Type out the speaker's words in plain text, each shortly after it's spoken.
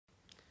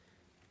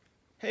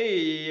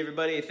Hey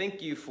everybody,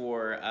 thank you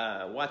for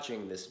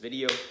watching this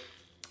video.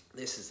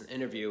 This is an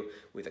interview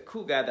with a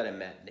cool guy that I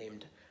met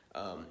named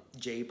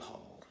J.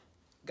 Paul.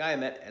 Guy I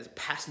met as a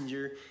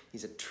passenger.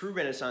 He's a true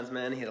Renaissance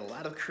man. He had a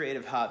lot of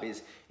creative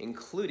hobbies,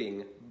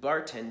 including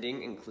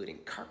bartending, including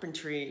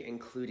carpentry,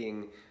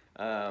 including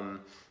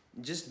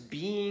just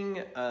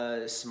being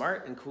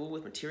smart and cool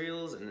with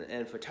materials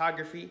and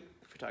photography.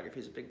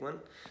 Photography is a big one.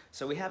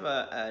 So we have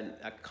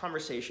a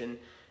conversation.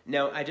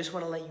 Now, I just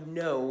want to let you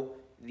know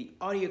the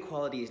audio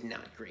quality is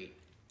not great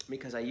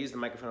because I use the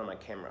microphone on my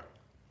camera.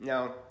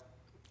 Now,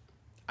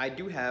 I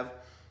do have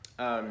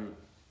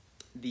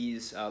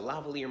these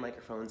lavalier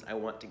microphones I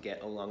want to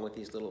get along with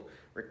these little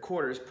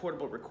recorders,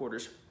 portable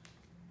recorders,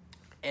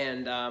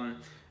 and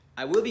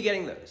I will be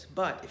getting those.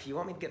 But if you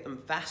want me to get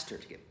them faster,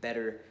 to get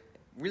better,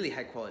 really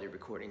high quality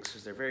recordings,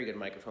 because they're very good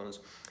microphones,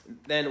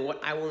 then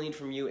what I will need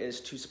from you is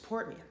to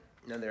support me.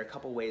 Now, there are a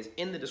couple ways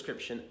in the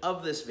description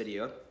of this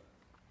video.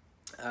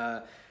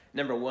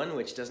 Number one,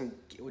 which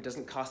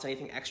doesn't cost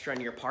anything extra on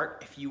your part.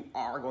 If you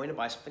are going to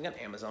buy something on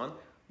Amazon,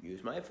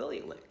 use my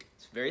affiliate link.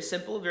 It's very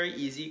simple, very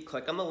easy.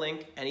 Click on the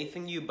link.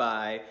 Anything you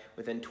buy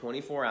within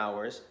 24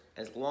 hours,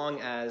 as long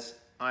as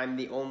I'm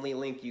the only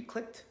link you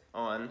clicked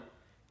on,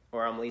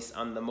 or at least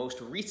on the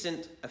most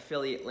recent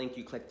affiliate link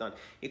you clicked on.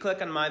 You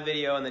click on my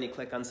video and then you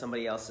click on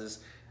somebody else's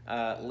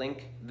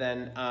link,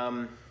 then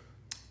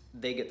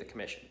they get the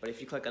commission. But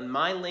if you click on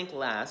my link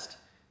last,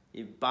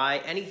 you buy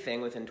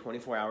anything within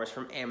 24 hours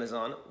from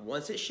Amazon,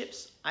 once it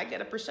ships, I get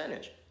a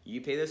percentage.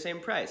 You pay the same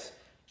price.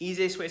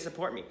 Easiest way to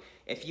support me.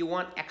 If you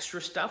want extra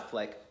stuff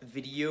like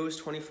videos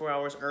 24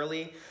 hours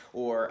early,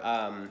 or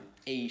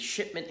a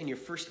shipment in your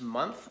first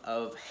month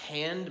of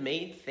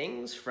handmade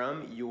things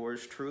from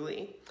yours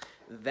truly,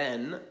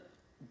 then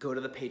go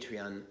to the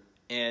Patreon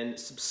and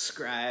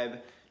subscribe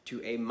to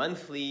a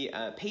monthly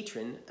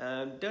patron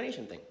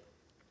donation thing.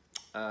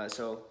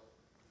 So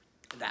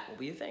that will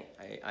be the thing.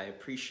 I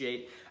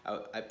appreciate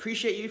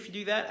you if you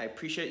do that. I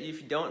appreciate you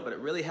if you don't, but it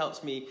really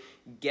helps me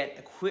get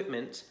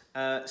equipment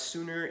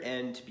sooner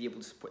and to be able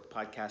to support the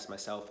podcast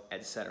myself,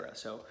 etc.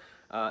 So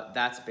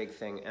that's a big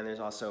thing. And there's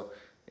also,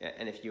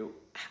 and if you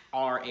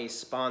are a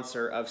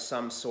sponsor of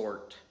some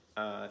sort,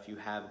 if you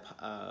have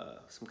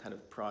some kind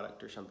of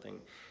product or something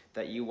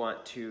that you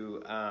want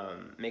to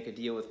make a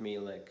deal with me,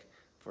 like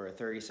for a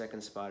 30-second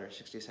spot or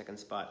 60-second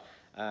spot,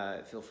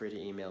 feel free to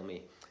email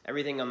me.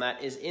 Everything on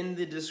that is in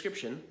the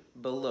description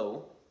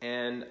below,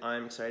 and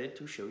I'm excited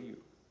to show you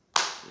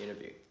the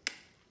interview.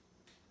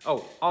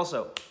 Oh,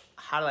 also,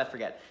 how did I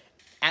forget?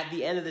 At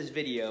the end of this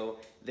video,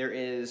 there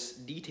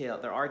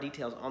are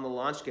details on the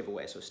launch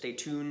giveaway, so stay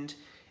tuned,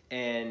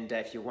 and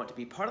if you want to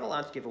be part of the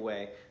launch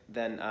giveaway,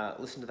 then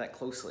listen to that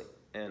closely,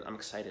 and I'm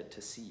excited to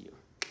see you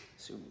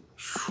soon.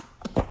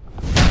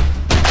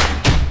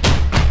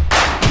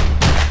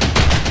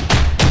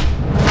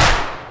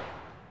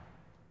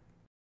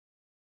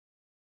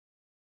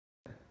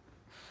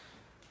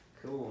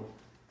 Cool.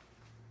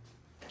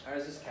 Or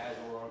is this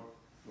casual on?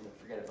 I'm gonna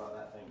forget about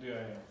that thing.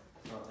 Yeah.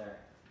 It's not there.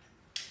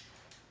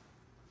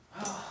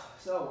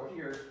 So we're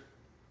here,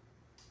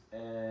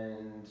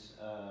 and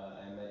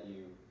I met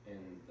you in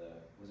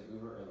was it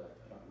Uber or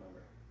Lyft? I don't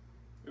remember.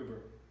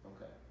 Uber.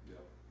 Okay. Yeah.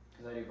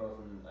 Because I do both,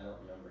 and I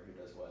don't remember who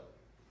does what.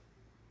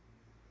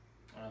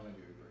 I only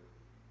do Uber.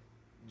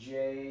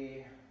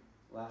 J,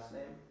 last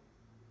name?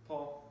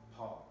 Paul.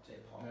 Paul. J.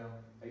 Paul.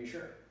 Yeah. Are you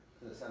sure?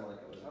 Because it sounded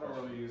like it was. I don't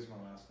really use my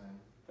last name.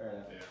 Fair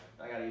enough.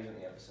 Yeah. I gotta use it in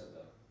the episode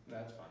though.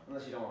 That's fine.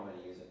 Unless you don't want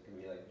me to use it. It can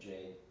be like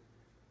J,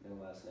 no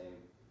last name.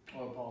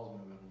 Well, Paul's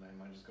my middle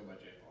name. I just go by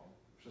J. Paul.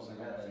 Just like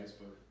on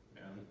Facebook.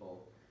 Yeah.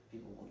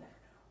 People will never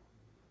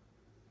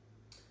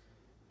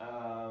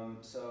know.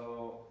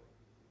 So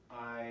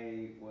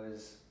I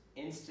was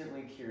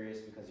instantly curious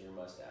because of your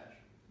mustache.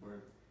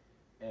 Word.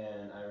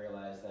 And I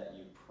realized that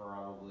you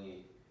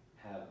probably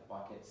have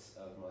buckets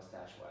of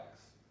mustache wax.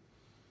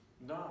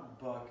 Not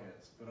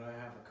buckets, but I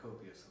have a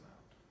copious amount.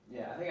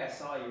 Yeah, I think I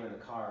saw you in the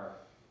car.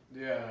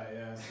 Yeah.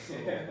 It's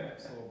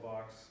this little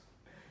box.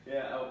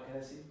 Yeah. Oh,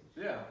 can I see?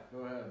 Yeah.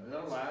 Go ahead.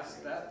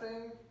 That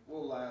thing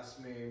will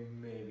last me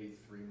maybe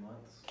 3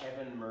 months.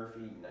 Kevin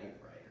Murphy, Knight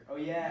Rider. Oh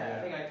yeah,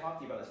 I think I talked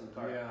to you about this in the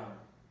car. Yeah.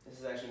 This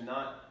is actually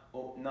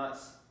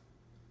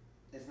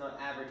it's not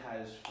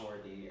advertised for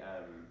the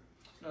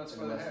No, it's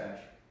for the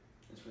hair.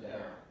 It's for the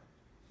hair.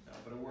 No,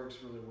 but it works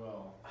really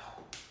well.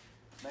 Oh,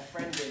 my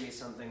friend gave me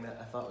something that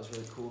I thought was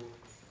really cool.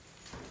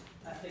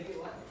 I think it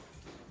will.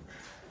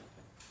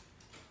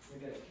 We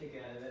got a kick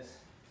out of this.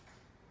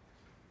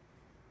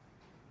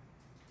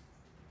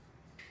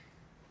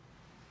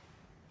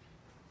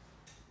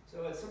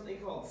 So it's something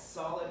called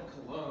Solid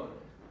Cologne.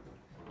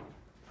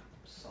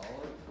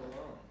 Solid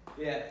cologne.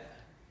 Yeah.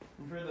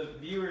 And for the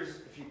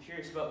viewers, if you're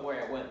curious about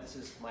where I went, this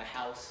is my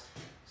house.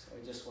 So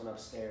I just went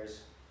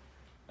upstairs.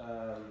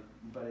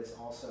 But it's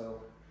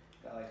also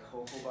got like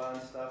jojoba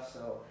and stuff,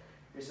 so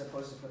you're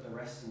supposed to put the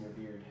rest in your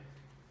beard.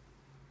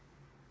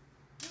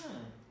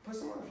 Put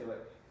some on if you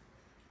like.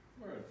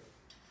 Word.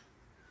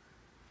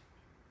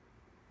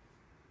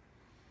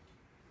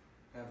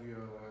 Have you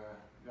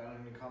gotten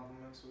any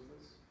compliments with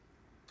this?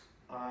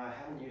 I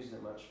haven't used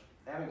it much.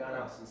 I haven't gone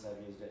out since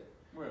I've used it.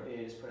 Where? But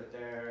you just put it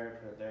there,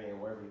 you know,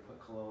 wherever you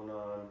put cologne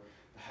on,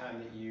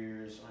 behind the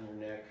ears, on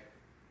your neck,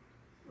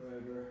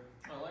 wherever.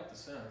 I like the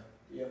scent.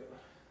 Yep.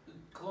 The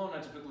cologne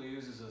I typically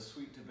use is a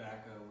sweet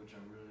tobacco, which I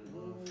really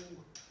love.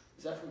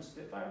 Is that from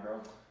Spitfire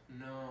Girl?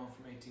 No,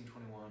 from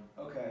 1821.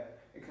 Okay,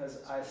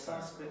 because I saw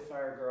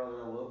Spitfire Girl in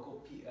a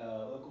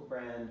local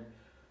brand,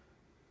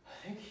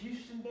 I think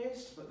Houston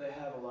based, but they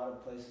have a lot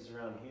of places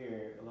around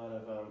here, a lot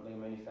of like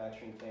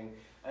manufacturing thing.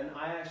 And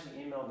I actually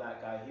emailed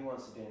that guy, he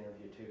wants to do an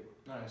interview too.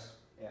 Nice.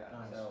 Yeah,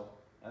 Nice. so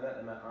I met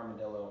them at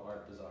Armadillo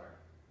Art Bazaar.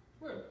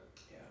 Where?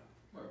 Yeah.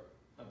 Where?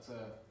 That's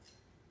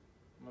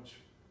much.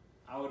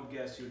 I would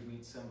guess you would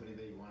meet somebody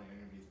that you want to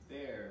interview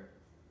there.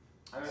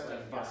 I met instead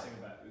like of five. fussing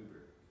about Uber.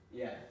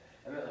 Yeah,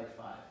 I met like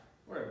 5.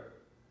 Where?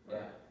 Yeah.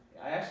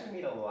 I actually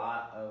meet a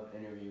lot of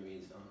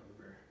interviewees on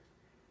Uber.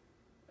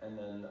 And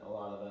then a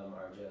lot of them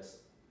are just,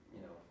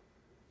 you know,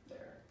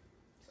 there.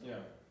 So Yeah.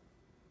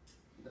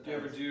 depends. Do you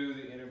ever do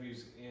the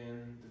interviews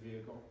in the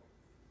vehicle?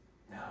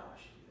 No, I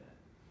should do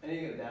that. I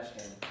need to get a dash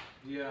cam.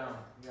 Yeah.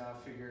 I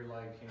figure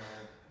like, you know,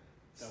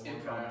 that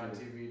one guy on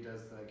TV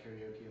does the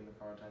karaoke in the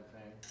car type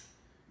thing.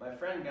 My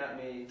friend got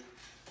me,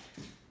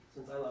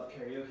 since I love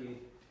karaoke,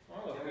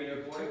 Oh, and we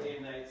do board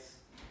game nights,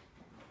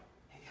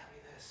 he got me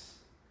this.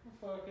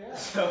 Fuck yeah.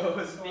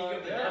 So, speak Fuck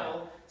of the yeah.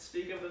 devil,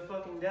 speak of the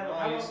fucking devil. Well,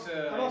 I used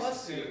to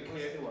let's do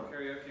do one.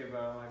 karaoke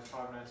about like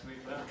 5 nights a week,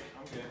 but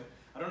I'm good.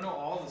 I don't know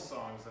all the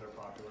songs that are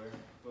popular,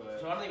 but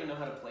So I don't even know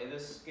how to play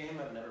this game,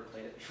 I've never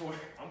played it before.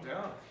 I'm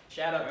down.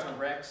 Shout out to Yeah.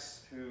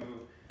 Rex, who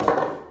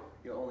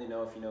you'll only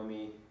know if you know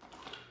me,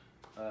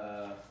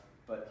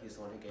 but he's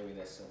the one who gave me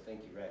this, so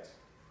thank you, Rex.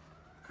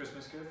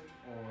 Christmas gift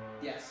or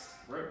Yes.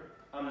 Rip.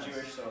 I'm Nice.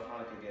 Jewish, so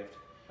Hanukkah gift.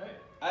 Hey.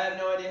 I have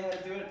no idea how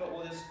to do it, but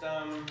we'll just,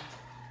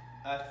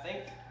 I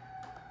think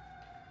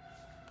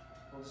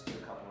we'll just do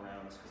a couple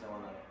rounds because I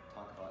want to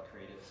talk about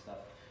creative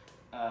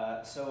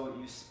stuff. So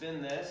you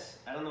spin this,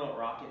 I don't know what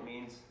rocket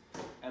means,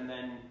 and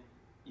then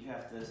you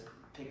have to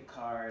pick a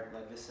card,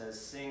 like this says,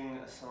 sing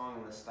a song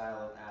in the style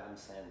of Adam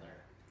Sandler.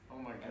 Oh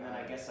my god. And then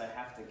I guess I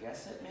have to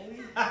guess it,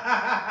 maybe?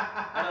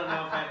 I don't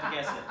know if I have to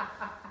guess it.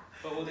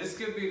 But we'll This just,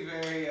 could be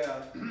very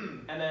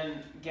and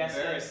then guess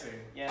it. embarrassing.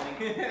 Yeah, and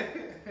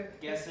then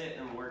guess it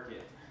and work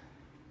it.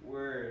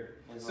 Word.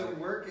 Is So like-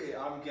 work it,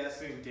 I'm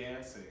guessing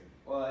dancing.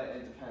 Well,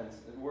 it depends.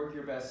 Work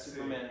your best See.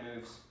 Superman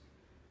moves.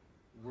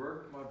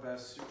 Work my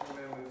best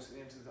Superman moves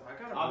into the.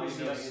 I gotta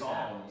Obviously, read like those his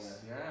album, songs.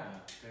 Yeah.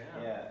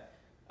 Damn. Yeah.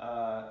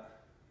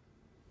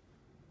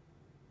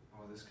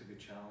 Oh, this could be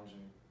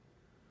challenging.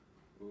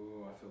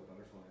 Ooh, I feel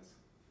butterflies.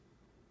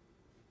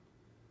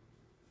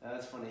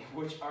 That's funny.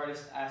 Which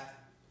artist asked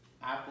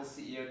Apple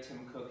CEO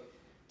Tim Cook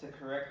to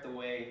correct the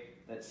way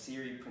that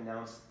Siri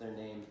pronounced their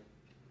name?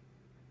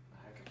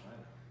 Heck if I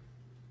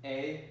know.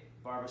 A.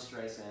 Barbara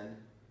Streisand.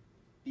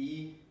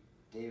 B.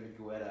 David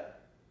Guetta.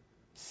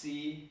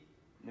 C.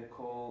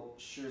 Nicole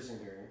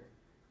Scherzinger.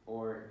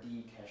 Or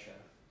D. Kesha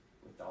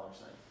with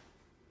 $sign.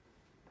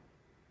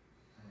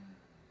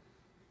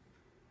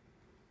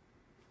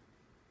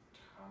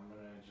 I'm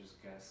gonna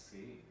just guess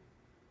C.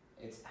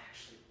 It's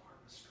actually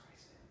Barbara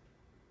Streisand.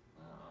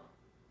 Oh.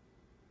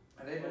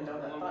 Have they even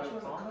done that? I thought she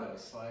was a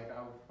cook. Like,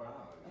 oh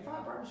wow. I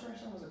thought Barbara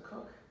Streisand was a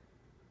cook.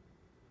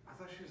 I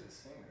thought she was a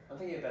singer. I'm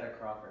thinking of Betty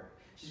Crocker.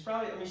 She's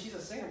probably, I mean, she's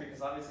a singer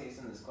because obviously it's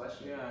in this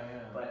question. Yeah, yeah.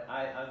 But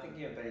I'm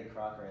thinking of Betty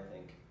Crocker, I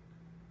think.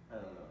 I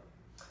don't know.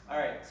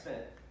 Alright, spin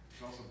it.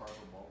 she's also Barbara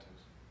Walters.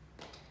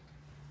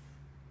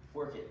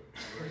 Work it.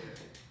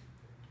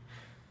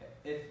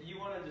 If you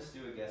want to just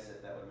do a guess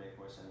it, that would make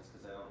more sense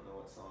because I don't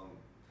know what song.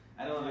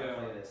 I don't know how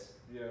to play this.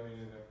 Yeah, me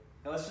neither.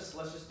 Now let's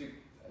just do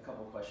a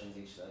couple questions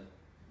each then.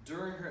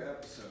 During her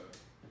episode,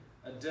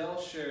 Adele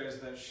shares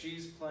that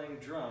she's playing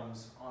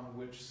drums on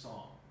which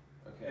song?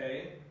 Okay.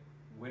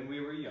 A. When We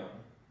Were Young.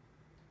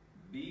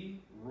 B.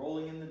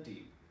 Rolling in the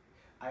Deep.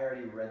 I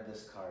already read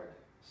this card,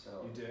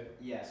 so. You did?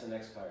 Yeah. So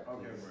next card.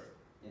 Okay, please. word.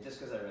 Yeah, just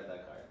because I read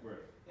that card.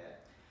 Word. Yeah.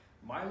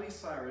 Miley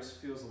Cyrus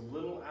feels a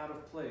little out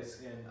of place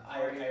in.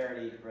 I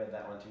already read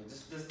that one too.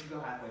 Just go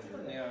halfway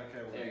through. Yeah,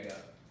 okay. Word. There you go.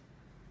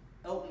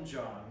 Elton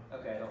John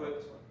Okay, I don't Put- know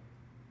this one.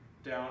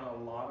 down a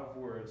lot of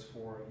words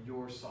for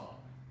your song,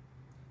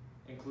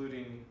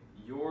 including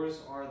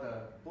yours are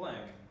the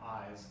blank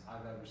eyes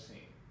I've ever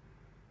seen.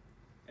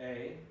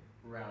 A.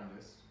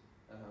 Roundest.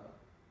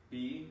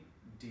 B.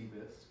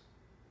 Deepest.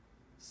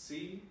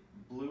 C.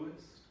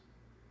 Bluest.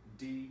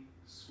 D.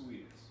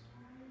 Sweetest.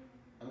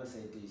 I'm gonna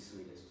say D,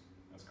 sweetest.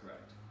 That's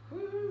correct.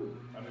 Woohoo!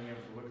 I didn't have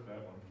to look at that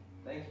one.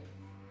 Thank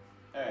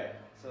you. All right.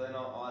 So then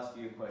I'll ask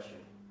you a question.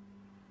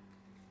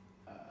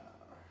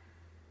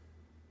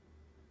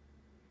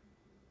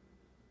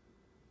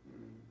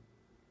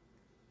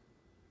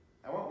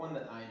 I want one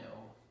that I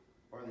know,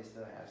 or at least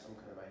that I have some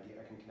kind of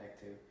idea I can connect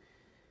to.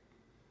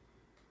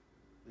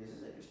 This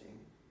is interesting.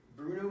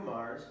 Bruno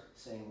Mars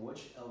sang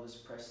which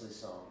Elvis Presley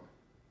song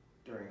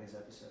during his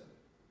episode?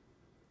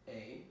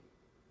 A.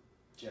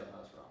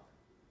 Jailhouse Rock.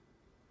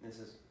 This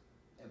is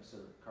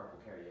episode of Carpool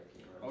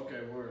Karaoke. Remember?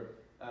 Okay, word.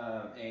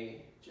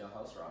 A.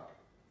 Jailhouse Rock.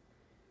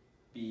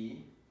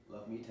 B,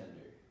 love me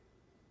tender.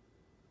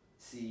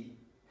 C,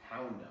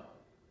 hound dog.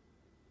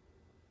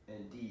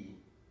 And D,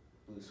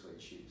 blue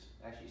suede shoes.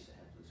 I actually used to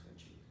have blue suede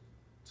shoes.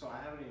 So I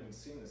haven't even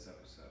seen this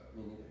episode.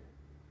 Me neither.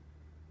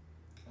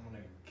 I'm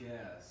gonna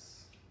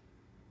guess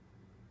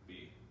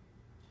B.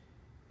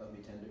 Love me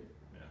tender?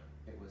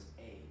 Yeah. It was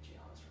A,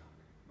 Jailhouse Rock.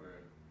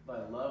 Word.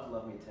 But I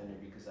love me tender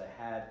because I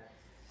had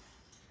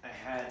a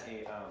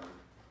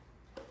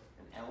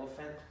an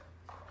elephant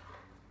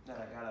that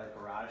I got at a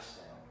garage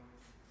sale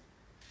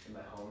in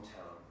my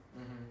hometown,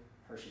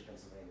 Hershey,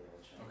 Pennsylvania,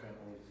 which I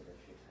only visited a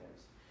few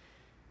times.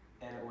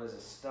 And it was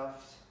a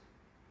stuffed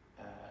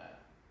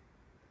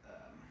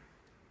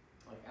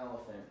like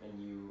elephant, and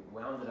you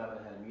wound it up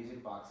and it had a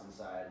music box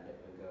inside, and it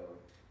would go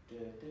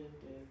da da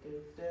da da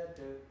da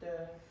da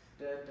da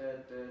da da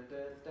da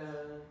da da,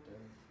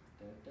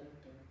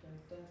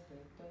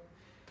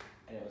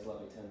 and it was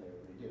lovely tender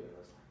when we do it. I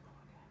was like, oh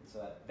my god! And so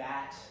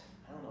that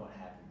I don't know what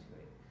happened to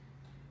it,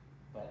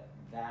 but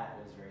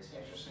that was very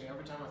special. Interesting.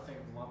 Every time I think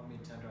of Love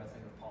Me Tender, I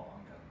think of Paul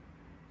Anka.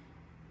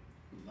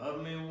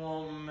 Love me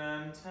warm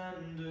and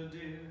tender,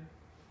 dear.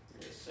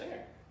 You're a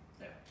singer.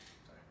 Yeah.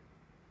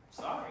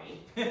 Sorry.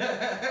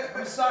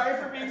 I'm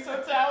sorry for being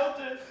so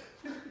talented.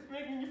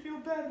 Making you feel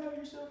bad about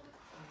yourself.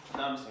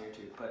 No, I'm a singer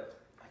too,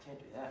 but I can't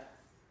do that.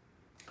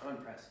 I'm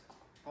impressed.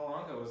 Paul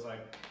Anka was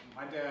like,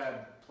 my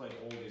dad played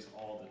oldies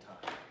all the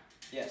time.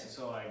 Yes. And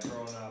so like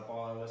growing up,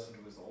 all I listened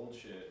to was the old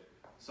shit.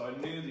 So I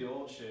knew the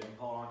old shit, and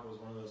Paul Anka was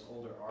one of those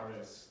older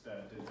artists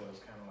that did those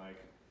kind of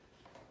like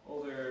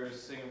older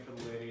singing for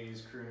the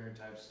ladies, crooner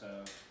type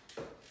stuff.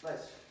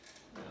 Nice.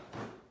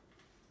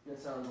 Yeah.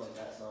 It sounds like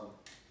that song.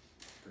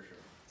 For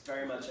sure. It's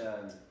very much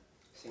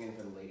singing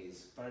for the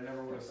ladies. But I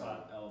never would have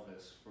thought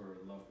Elvis for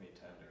Love Me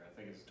Tender. I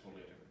think it's a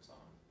totally different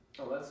song.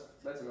 Oh,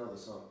 that's another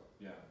song.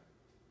 Yeah.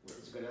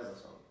 It's a good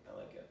Elvis song. I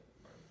like it.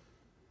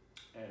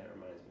 And it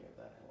reminds me of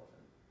that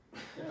elephant.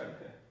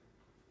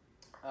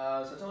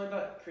 Yeah. So tell me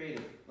about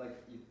creative, like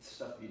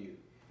stuff you do,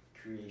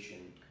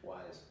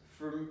 creation-wise.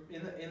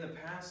 In the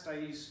past, I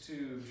used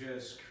to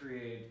just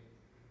create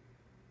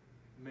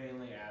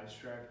mainly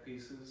abstract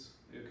pieces.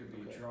 It could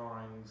be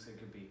drawings, it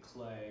could be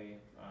clay,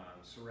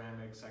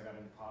 ceramics. I got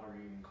into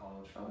pottery in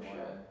college for a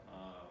while.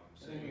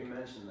 So you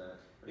mentioned that.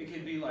 It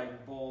could be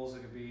like bowls,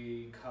 it could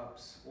be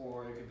cups,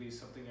 or it could be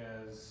something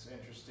as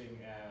interesting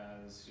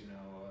as, you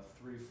know,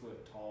 a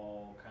 3-foot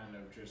tall kind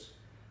of just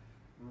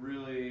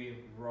really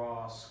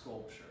raw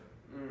sculpture.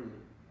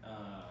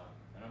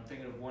 And I'm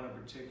thinking of one in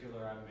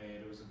particular I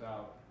made. It was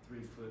about 3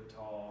 foot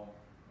tall,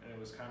 and it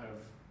was kind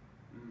of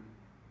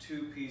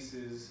 2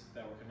 pieces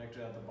that were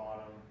connected at the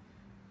bottom,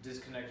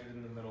 disconnected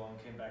in the middle, and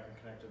came back and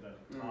connected at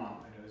the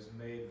top. And it was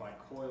made by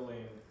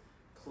coiling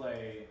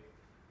clay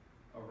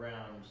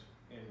around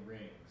in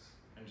rings,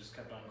 and just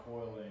kept on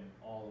coiling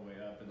all the way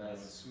up, and then I would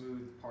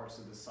smooth parts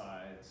of the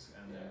sides,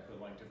 and then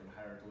put like different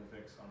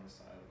hieroglyphics on the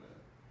side of it.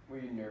 Were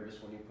you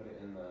nervous when you put it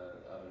in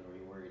the oven? Were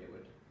you worried it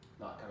would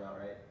not come out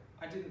right?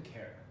 I didn't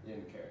care. You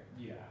didn't care?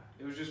 Yeah.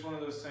 It was just one of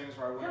those things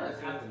where I went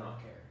with have to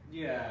not care.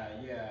 Yeah.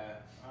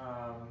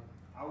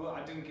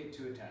 I didn't get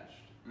too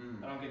attached.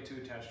 I don't get too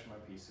attached to my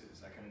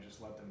pieces. I kind of just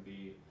let them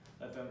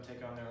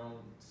take on their own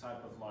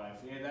type of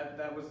life. Yeah,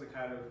 that was the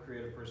kind of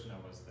creative person I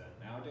was then.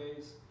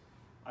 Nowadays,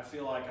 I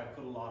feel like I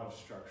put a lot of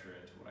structure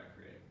into what I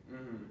create.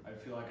 I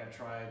feel like I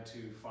tried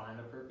to find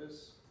a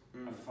purpose.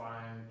 I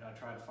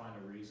try to find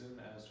a reason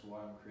as to why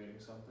I'm creating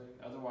something.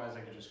 Otherwise,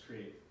 I could just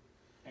create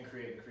and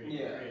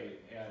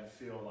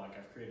feel like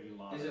I've created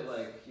a lot. Is it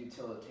like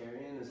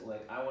utilitarian? Is it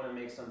like, I want to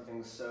make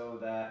something so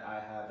that I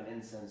have an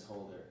incense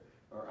holder,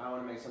 or I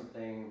want to make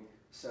something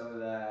so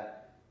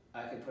that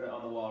I could put it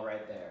on the wall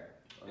right there?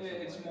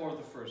 It's like more of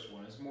the first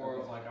one. It's more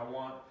of like,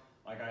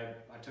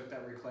 I took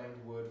that reclaimed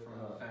wood from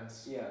a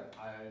fence.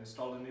 I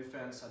installed a new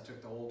fence. I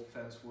took the old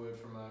fence wood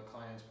from a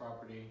client's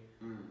property.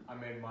 I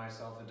made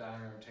myself a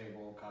dining room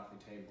table, coffee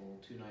table,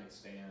 2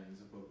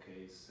 nightstands, a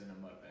bookcase, and a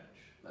mud bench.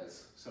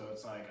 Nice. So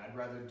it's like, I'd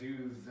rather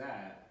do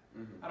that.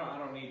 I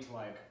don't need to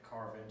like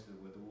carve into the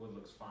wood. The wood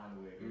looks fine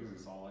the way it is.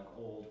 It's all like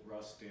old,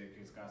 rustic.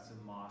 It's got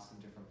some moss in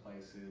different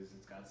places.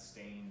 It's got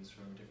stains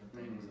from different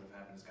things that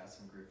have happened. It's got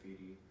some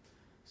graffiti.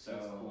 So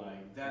cool.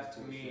 Like that to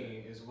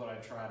me is what I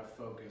try to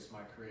focus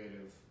my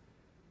creative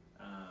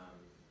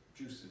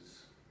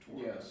juices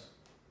towards.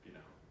 You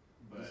know,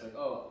 but it's like,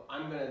 oh,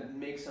 I'm gonna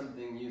make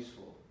something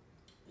useful.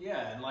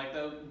 Yeah, and like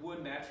the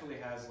wood naturally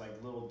has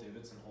like little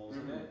divots and holes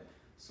in it.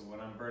 So when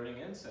I'm burning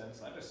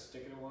incense, I just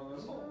stick it in one of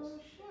those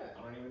holes. Shit.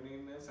 I don't even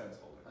need an incense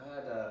holder. I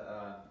had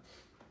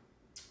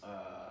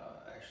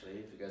actually,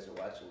 if you guys are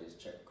watching this,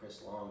 check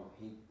Chris Long.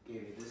 He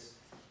gave me this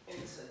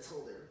incense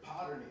holder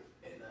pottery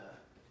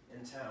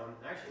in town.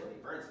 Actually, let me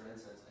burn some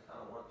incense. I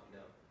kind of want to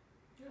now.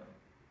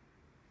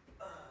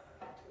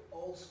 Yeah.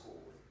 Old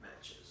school with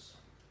matches.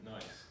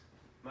 Nice.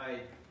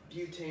 My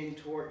butane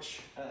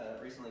torch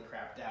recently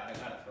crapped out. I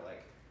got it for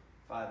like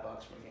 $5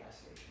 from a gas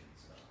station.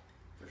 So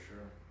for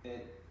sure.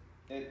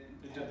 It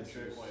did the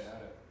trick while you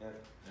had it. Yeah.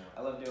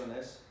 I love doing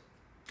this.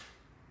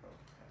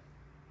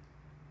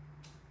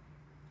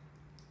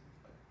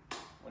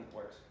 When it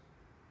works.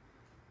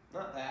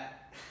 Not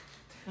that.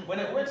 When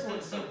it works, it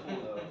looks so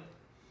cool though.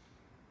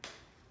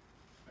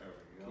 There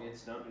we go.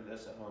 Kids, don't do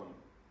this at home.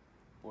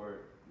 Or,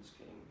 just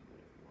kidding, you do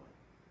it if you want.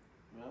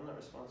 I mean, I'm not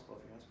responsible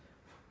if your house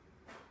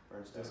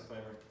burns down.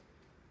 Disclaimer.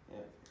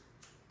 Yeah.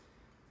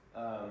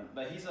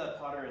 But he's a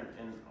potter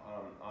in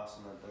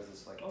Austin that does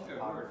this like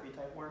topography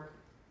type work.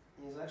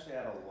 He's actually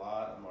at a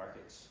lot of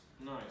markets.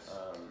 Nice.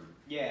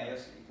 Yeah,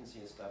 you can see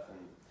his stuff, and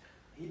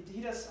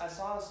he does. I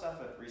saw his stuff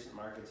at recent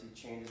markets. He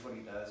changes what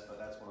he does, but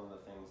that's one of the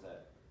things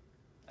that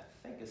I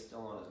think is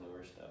still on his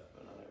newer stuff,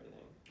 but not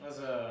everything. As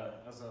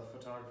a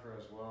photographer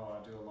as well,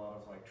 I do a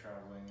lot of like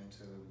traveling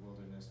into the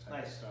wilderness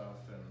type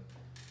stuff, and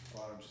a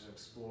lot of just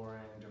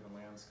exploring different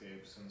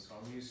landscapes, and so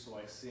I'm used to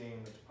like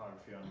seeing the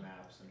topography on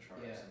maps and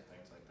charts and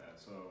things like that.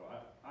 So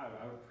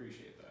I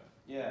appreciate that.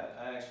 Yeah,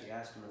 I actually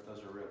asked him if those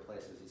are real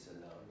places. He said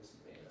no, this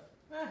is made up.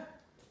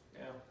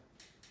 Yeah.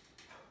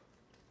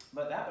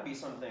 But that would be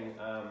something,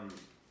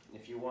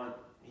 if you want,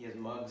 he has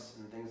mugs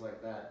and things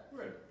like that.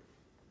 Right.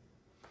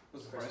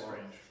 What's the price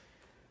range?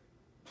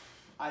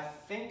 I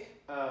think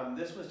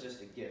this was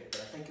just a gift,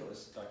 but I think it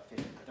was like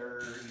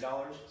 $30,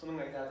 something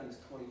like that. I think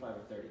it's 25 or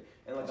 30,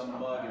 and like a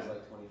mug is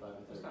like 25 or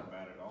 30. That's not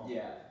bad at all.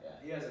 Yeah.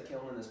 He has a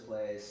kiln in this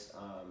place,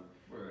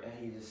 and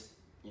he just,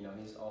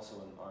 he's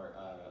also in art.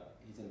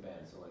 He's in a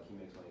band, so like he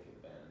makes money for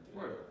the band and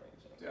doing everything.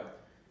 So. Yeah,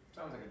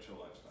 sounds like a chill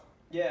lifestyle.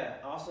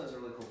 Yeah, Austin is a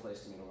really cool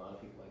place to meet a lot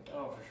of people like that.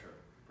 Oh, for sure.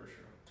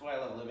 That's why I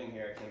love living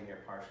here. I came here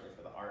partially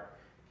for the art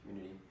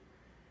community.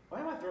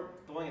 Why am I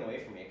blowing it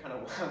away from me? I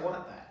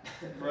want that.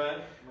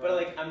 Right. But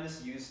like, I'm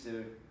just used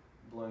to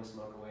blowing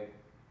smoke away.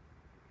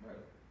 Right.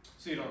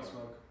 So you don't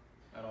smoke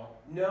at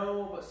all?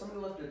 No, but somebody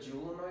left a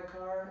jewel in my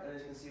car, and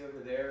as you can see over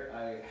there,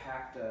 I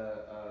hacked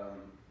a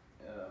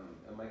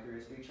micro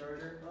USB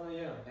charger. Oh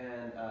yeah.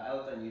 And I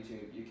looked on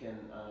YouTube. You can,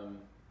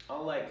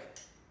 I'll like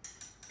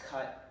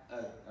cut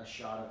a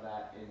shot of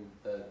that in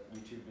the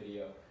YouTube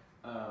video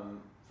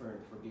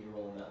for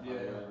B-roll and that or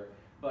whatever.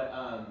 But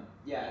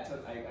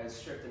I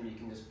stripped them. You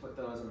can just put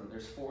those, and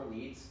there's 4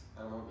 leads.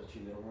 I don't know what the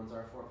 2 middle ones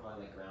are for,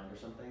 probably like ground or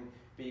something.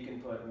 But you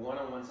can put one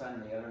on one side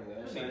and the other on the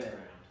other side.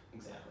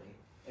 Exactly.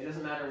 It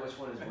doesn't matter which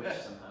one is which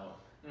somehow.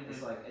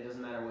 It's like it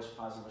doesn't matter which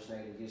positive, which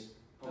negative. You just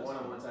put one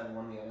on one side and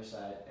one on the other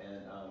side,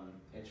 and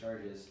it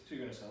charges. So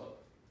you're gonna sell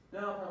it?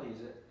 No, I'll probably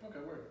use it. Okay,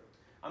 word.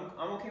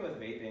 I'm okay with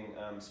vaping.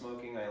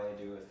 Smoking I only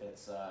do if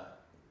it's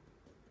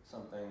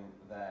something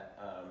that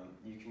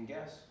you can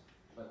guess,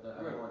 but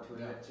I don't want to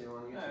admit to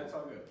on YouTube. Yeah, it's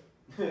all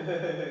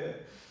good.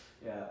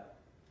 Yeah.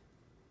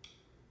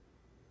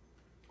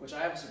 Which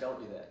I obviously don't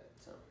do that,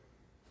 so.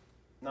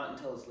 Not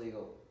until it's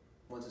legal.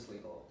 Once it's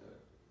legal, I'll do it.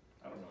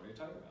 I don't know what you're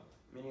talking about.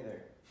 Me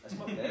neither. I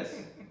smoke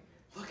this.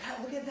 Look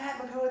at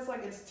that! Look how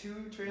it's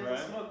 2 trails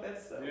of smoke.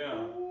 That's so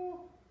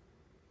cool.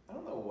 I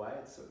don't know why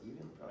it's so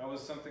even. That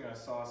was something I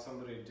saw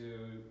somebody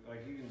do.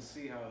 Like you can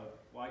see how.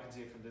 Well, I can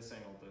see it from this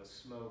angle. The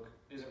smoke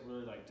isn't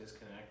really like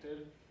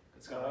disconnected.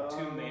 It's got like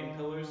 2 main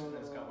pillars, and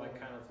it's got like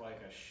kind of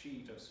like a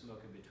sheet of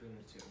smoke in between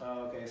the 2.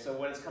 Oh, okay. So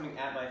when it's coming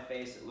at my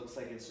face, it looks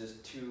like it's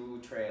just 2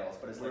 trails,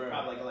 but it's like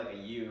probably like a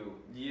U.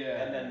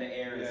 Yeah. And then the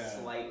air is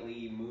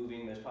slightly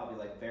moving. There's probably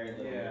like very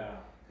little. Yeah.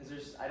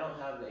 Because I don't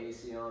have the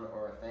AC on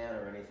or a fan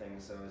or anything,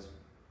 so it's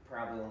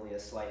probably only a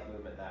slight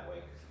movement that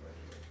way.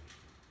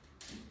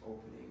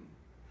 Opening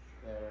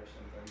there or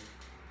something,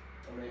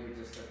 or maybe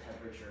just the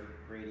temperature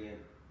gradient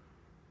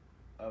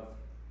of.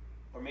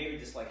 Or maybe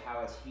just like how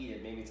it's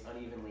heated. Maybe it's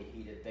unevenly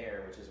heated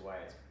there, which is why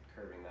it's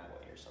curving that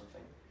way or something.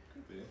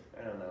 Could be.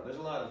 I don't know.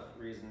 There's a lot of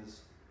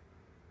reasons,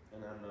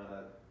 and I'm not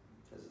a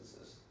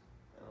physicist.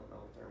 I don't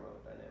know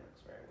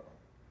thermodynamics very well.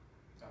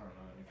 I don't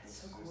know any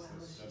That's so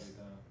physicists cool. that study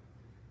that.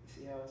 You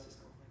see how it's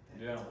just going like that?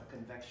 Yeah. It's like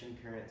convection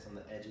currents on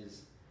the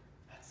edges.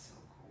 That's so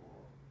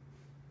cool.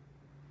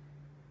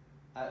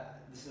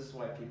 This is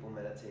why people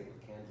meditate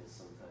with candles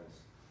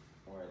sometimes,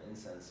 or an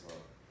incense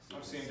smoke.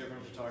 I've seen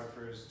different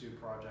photographers do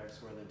projects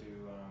where they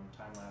do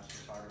time-lapse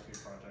photography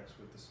projects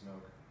with the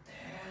smoke.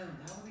 Damn,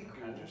 that would be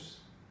cool. Kind of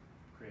just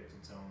creates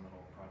its own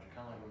little project,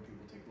 kind of like when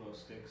people take glow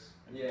sticks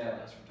and do Yeah.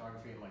 time-lapse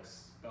photography and like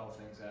spell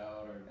things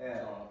out or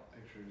Yeah. draw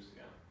pictures.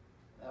 Yeah.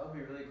 That would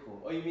be really cool.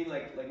 Oh, you mean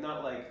like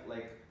not like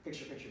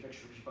picture,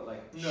 but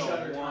like No,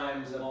 shutter one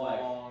times of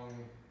like long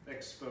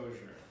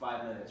exposure.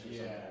 5 minutes or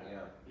Yeah. something.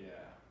 Yeah.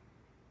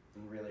 Yeah.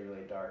 And really,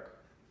 really dark.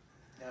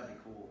 That'd be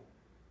cool.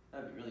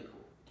 That'd be really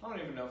cool. I don't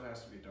even know if it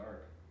has to be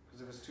dark.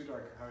 Because if it's too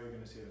dark, how are you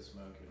going to see the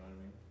smoke? You know what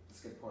I mean?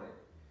 That's a good point.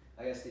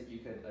 I guess that you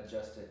could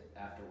adjust it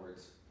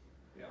afterwards.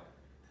 Yeah.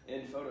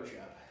 In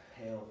Photoshop.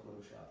 Hail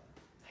Photoshop.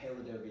 Hail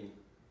Adobe.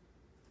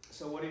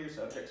 So what are your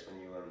subjects when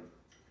you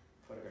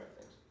photograph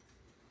things?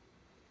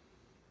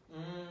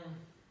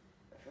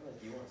 I feel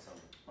like you want some.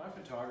 My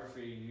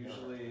photography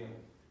usually,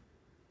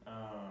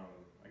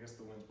 I guess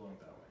the wind's blowing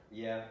that way.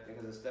 Yeah,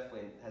 because it's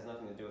definitely has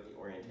nothing to do with the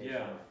orientation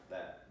of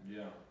that.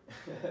 Yeah.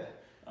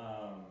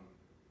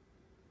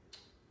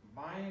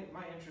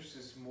 My interest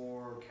is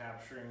more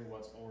capturing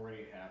what's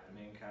already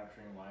happening,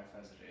 capturing life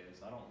as it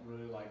is. I don't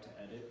really like to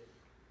edit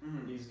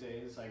these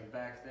days. Like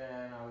back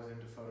then, I was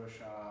into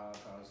Photoshop.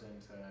 I was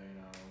into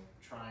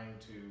trying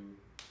to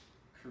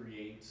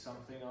create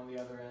something on the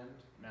other end.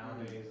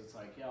 Nowadays, it's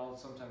like, yeah, I'll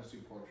sometimes do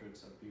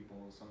portraits of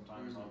people.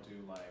 Sometimes I'll do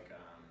like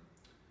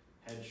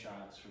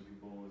headshots for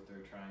people if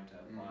they're trying to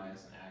apply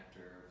as an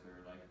actor, if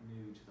they're like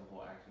new to the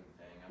whole acting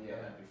thing. I've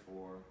done that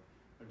before.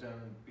 I've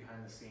done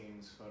behind the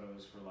scenes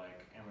photos for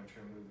like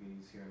amateur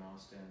movies here in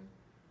Austin,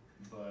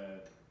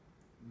 but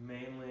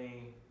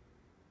mainly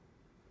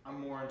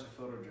I'm more into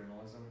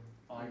photojournalism.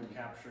 I like to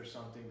capture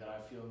something that I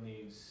feel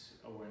needs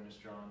awareness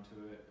drawn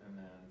to it, and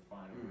then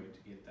find a way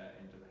to get that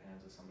into the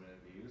hands of somebody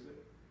that can use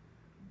it.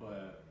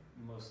 But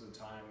most of the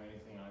time,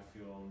 anything I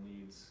feel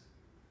needs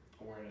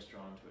awareness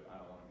drawn to it,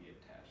 I don't want to be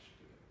attached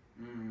to it.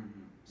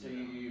 So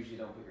you usually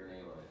don't put your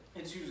name on it?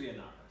 It's usually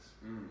anonymous.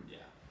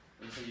 Yeah.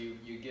 And so you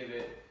give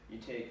it, you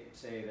take,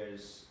 say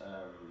there's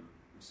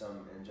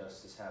some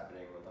injustice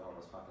happening with the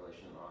homeless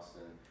population in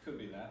Austin. Could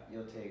be that.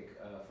 You'll take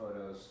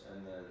photos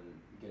and then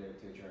get it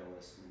to a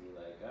journalist and be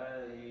like,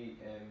 I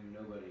am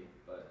nobody,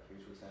 but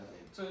here's what's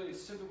happening. So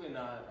it's typically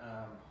not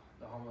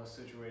the homeless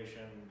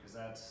situation, because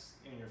that's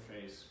in your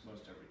face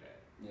most every day.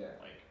 Yeah.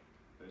 Like,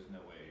 there's no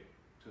way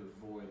to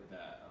avoid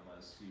that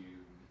unless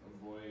you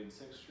avoid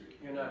 6th Street.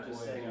 You're not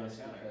just saying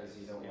this because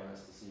you don't want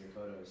us to see your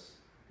photos.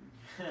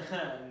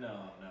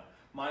 No.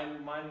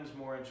 Mine's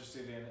more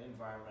interested in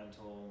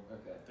environmental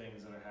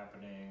things that are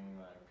happening,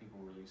 like people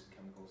releasing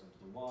chemicals into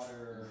the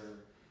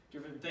water,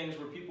 different things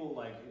where people,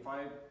 like, if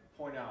I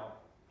point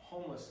out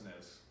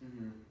homelessness,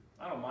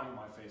 I don't mind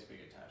my face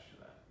being attached to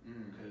that,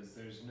 because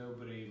there's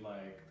nobody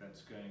like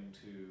that's going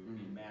to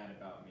be mad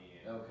about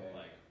me and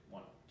like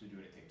want to do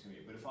anything to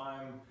me. But if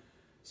I'm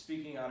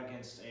speaking out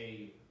against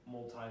a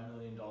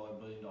multi-million-dollar,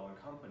 billion-dollar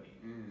company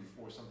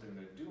for something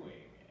they're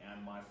doing, and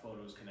my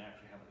photos can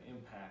actually have an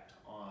impact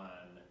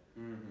on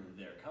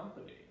their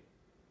company,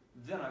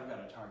 then I've got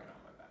a target on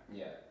my back.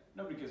 Yeah.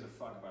 Nobody gives a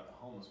fuck about the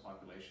homeless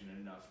population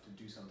enough to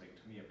do something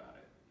to me about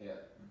it. Yeah.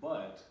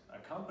 But a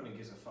company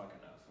gives a fuck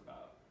enough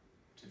about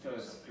to do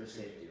something for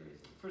safety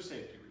reasons. For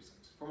safety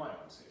reasons. For my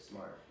own safety.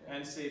 Smart. Yeah.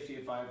 And safety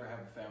if I ever have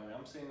a family.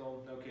 I'm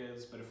single, no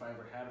kids, but if I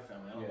ever had a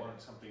family, I don't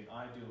want something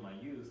I do in my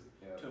youth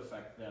to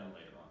affect them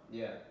later on.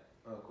 Yeah.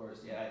 Oh, of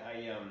course. Yeah.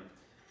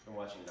 I'm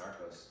watching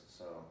Narcos,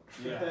 so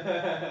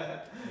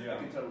I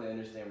can totally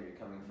understand where you're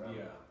coming from.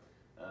 Yeah.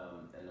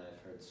 And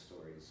I've heard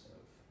stories of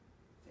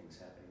things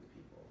happening to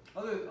people.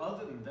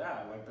 Other than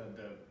that, like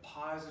the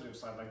positive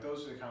side, like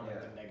those are kind of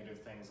like the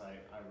negative things I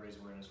raise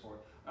awareness for.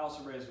 I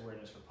also raise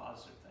awareness for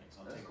positive things.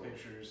 I'll take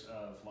pictures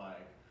of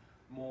like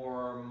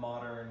more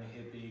modern,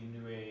 hippie,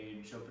 new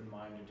age,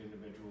 open-minded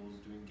individuals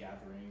doing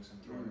gatherings and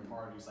throwing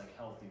parties, like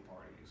healthy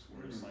parties,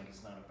 where it's like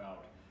it's not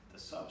about the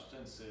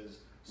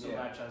substances so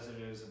much as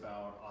it is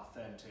about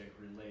authentic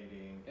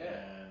relating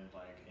and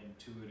like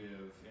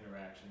intuitive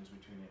interactions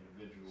between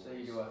individuals. So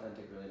you do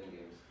authentic relating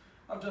games?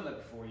 I've done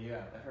that before,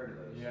 I've heard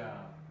of those. Yeah.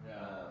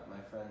 My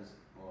friends,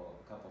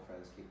 a couple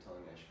friends keep telling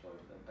me I should go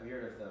to them. Have you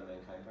heard of the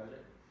Mankind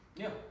Project?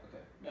 Yeah.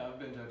 Okay. Yeah,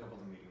 I've been to a couple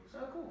of the meetings.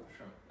 Oh, cool.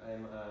 Sure.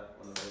 I'm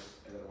one of those.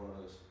 I go to one of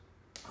those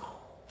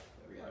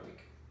every other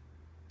week.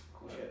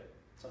 Cool shit.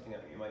 Something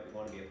that you might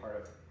want to be a part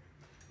of.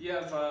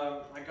 Yeah,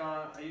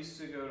 I used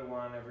to go to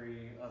one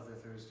every other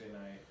Thursday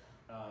night.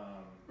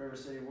 River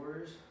City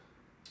Warriors?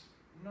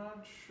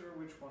 Not sure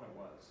which one it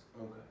was.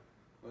 Okay.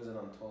 Was it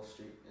on 12th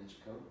Street in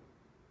Chacombe?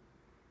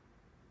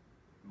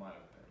 Might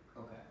have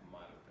been. Okay.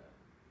 Might have been.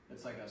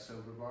 It's like a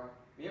sober bar?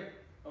 Yep.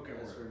 Okay,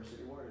 That's River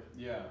City Warriors.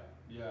 Yeah.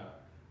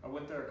 I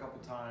went there a couple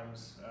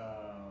times.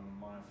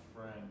 My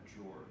friend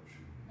George.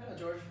 Hello,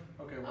 George.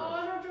 Okay, word. Oh,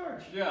 I know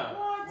George. Yeah.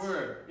 What?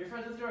 Word. You're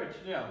friends with George?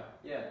 Yeah.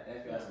 Yeah, and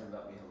if you ask him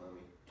about me, he'll know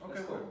me. Okay,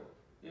 That's cool.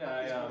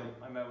 Yeah,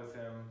 I met with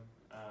him.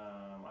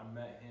 I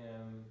met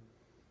him.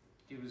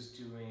 He was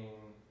doing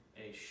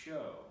a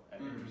show at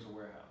Andrew's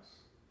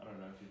Warehouse. I don't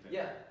know if you've been.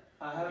 Yeah,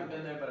 I haven't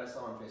been there, but I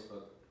saw on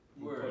Facebook.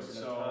 Word.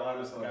 So I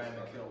was the guy in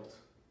the kilt.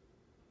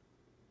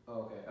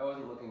 Oh, okay. I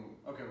wasn't looking.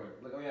 Okay, word.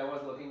 Like, I mean, I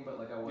was looking, but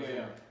like I wasn't.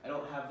 Yeah. I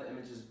don't have the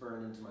images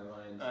burned into my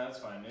mind. That's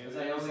fine. It was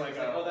like,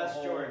 oh, that's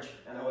George,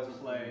 and I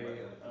wasn't play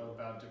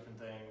about different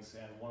things.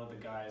 And one of the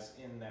guys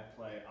in that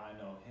play, I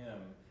know him,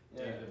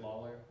 David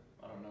Lawler.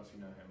 I don't know if you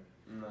know him.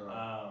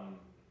 No.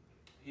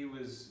 He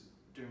was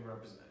doing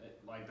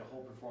like the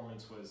whole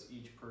performance was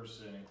each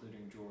person,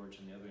 including George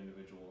and the other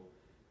individual,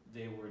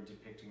 they were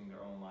depicting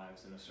their own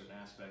lives in a certain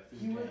aspect.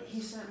 He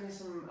sent me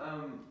some.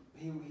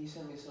 He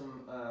sent me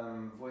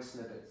some voice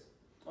snippets.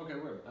 Okay,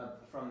 word.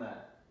 From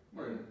that.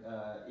 Word.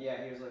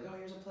 And, he was like, "Oh,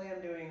 here's a play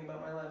I'm doing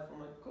about my life." I'm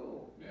like,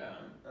 "Cool." Yeah.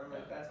 I'm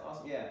like, "That's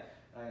awesome." Yeah.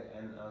 I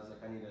was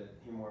like, "I need to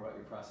hear more about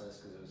your process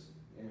because it was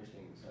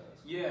interesting." So.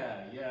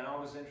 Yeah, and I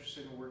was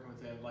interested in working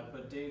with him. Like,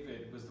 but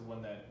David was the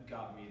one that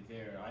got me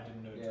there. I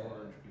didn't know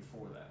George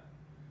before that.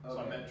 Okay.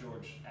 So I met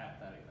George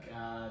at that event.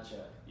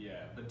 Gotcha.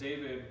 Yeah, but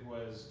David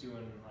was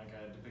doing like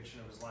a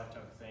depiction of his life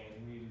type of thing,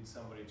 and he needed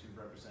somebody to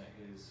represent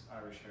his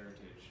Irish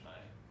heritage.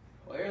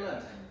 And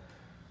Ireland.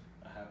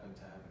 I happen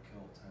to have a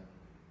kilt, and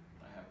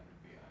I happen to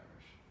be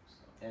Irish.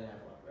 So. And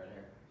have a lot of red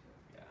hair.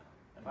 Yeah.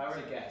 If I were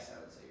to guess,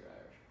 I would say you're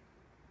Irish.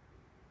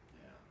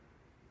 Yeah.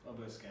 A little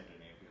bit of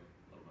Scandinavian,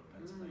 a little bit of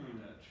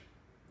Pennsylvania Dutch.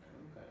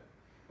 Okay.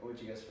 What would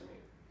you guess for me?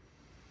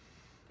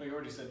 Well, you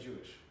already said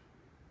Jewish.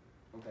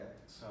 Okay,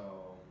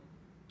 So,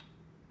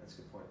 that's a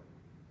good point.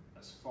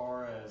 as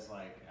far as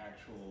like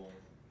actual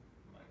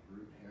like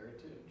root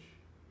heritage,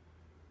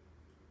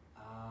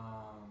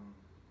 I'm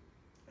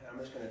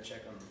just gonna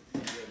check on the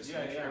video just to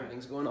Yeah, make sure yeah.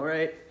 everything's going all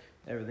right.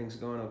 Everything's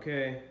going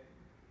okay.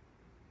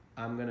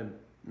 I'm gonna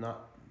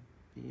not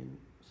be in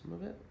some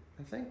of it,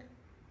 I think.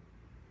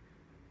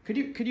 Could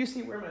you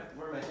see where my head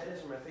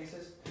is, where my face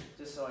is,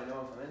 just so I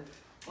know if I'm in?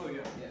 oh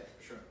yeah, Yeah.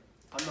 sure.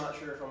 I'm not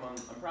sure if I'm on.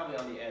 I'm probably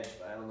on the edge,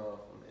 but I don't know if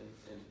I'm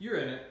in. You're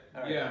in it.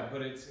 All right. Yeah,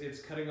 but it's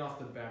cutting off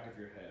the back of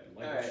your head.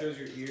 Like All it right. shows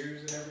your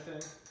ears and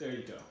everything. There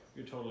you go.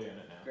 You're totally in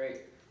it now.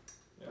 Great.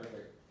 Yeah.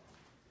 Perfect.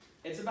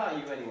 It's about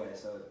you anyway,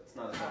 so it's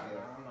not a big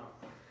deal. I'm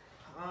not.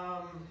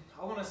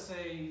 I want to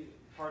say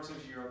parts of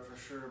Europe for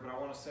sure, but I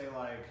want to say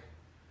like,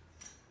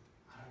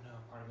 I don't know.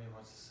 Part of me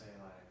wants to say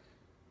like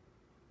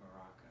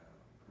Morocco,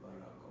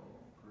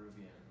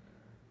 Peruvian,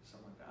 or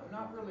something like that. I'm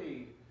not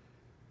really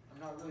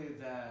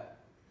that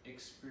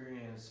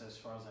experienced as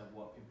far as like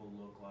what people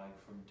look like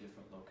from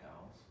different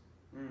locales.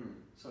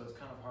 So it's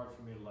kind of hard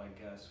for me to like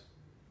guess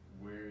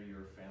where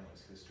your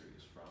family's history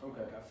is from.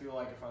 Okay. Like, I feel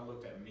like if I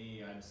looked at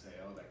me, I'd say,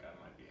 oh, that guy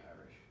might be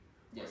Irish.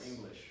 Yes. Or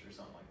English or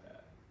something like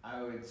that.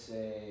 I would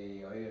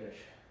say Irish.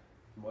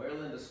 From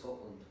Ireland to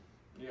Scotland.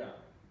 Yeah,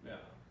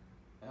 yeah.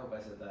 I hope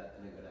I said that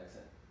in a good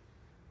accent.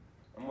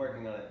 I'm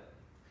working on it.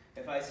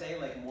 If I say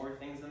like more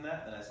things than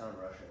that, then I sound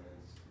Russian, and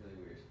it's really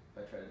weird. If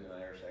I try to do an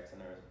Irish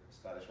accent or a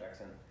Scottish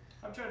accent.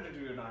 I've tried to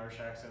do an Irish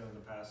accent in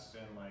the past,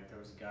 and like there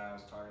was a guy I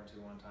was talking to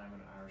one time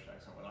in an Irish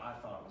accent. Well, I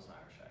thought it was an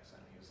Irish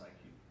accent. He was like,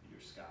 "You're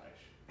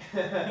Scottish."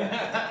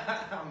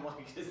 I'm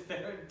like, "Is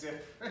there a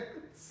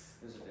difference?"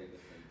 There's a big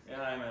difference. Yeah,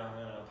 I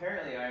know.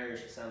 Apparently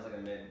Irish sounds like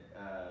a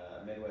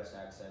Midwest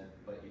accent,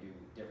 but you do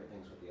different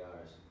things with the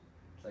R's.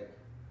 It's like,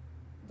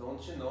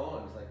 don't you know?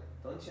 And it's like,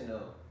 don't you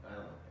know? I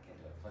don't know. I can't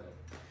do it. Fuck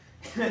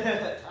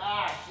it.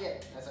 Ah,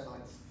 shit. That's how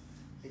I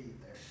idiot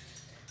there.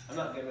 I'm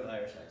not good with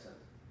Irish accent.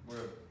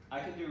 I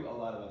can do a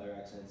lot of other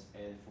accents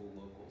and full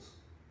locals.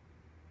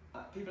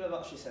 People have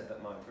actually said that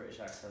my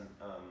British accent,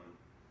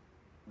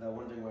 they're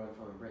wondering where I'm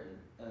from in Britain,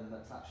 and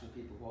that's actually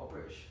people who are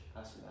British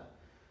asking that.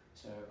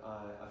 So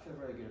I feel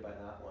very good about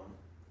that one,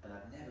 and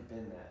I've never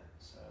been there,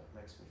 so it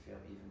makes me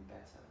feel even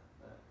better.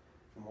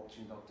 From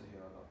watching Doctor Who,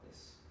 I got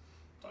this.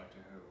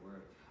 Doctor Who.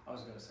 I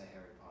was gonna say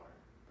Harry Potter,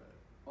 but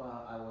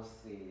Well, I was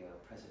the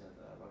president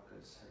of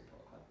Rutgers Harry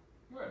Potter Club.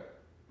 word.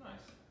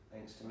 Nice.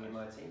 Thanks to me and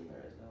my team,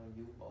 there is now a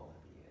U-Ball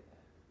every year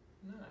there.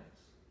 Nice.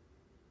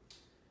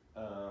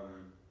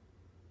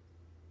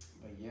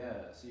 But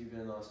yeah, so you've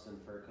been in Austin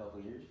for a couple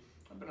of years?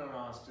 I've been in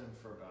Austin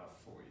for about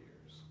 4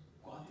 years.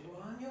 4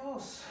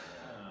 años!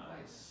 Yeah.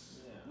 Nice.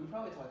 Yeah. We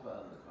probably talked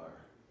about it in the car.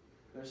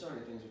 There's so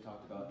many things we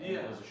talked about, and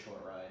Yeah. it was a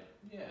short ride,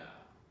 Yeah.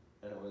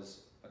 and it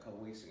was a couple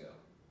weeks ago,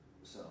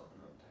 so I'm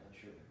not entirely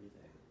sure of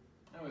everything.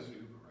 That was an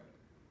Uber ride,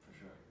 for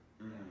sure.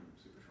 Yeah,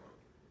 super short.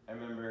 I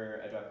remember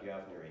I dropped you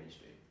off near Rainy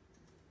Street,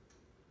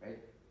 right?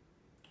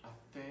 I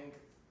think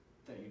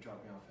that you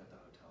dropped me off at the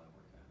hotel I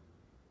worked at,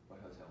 What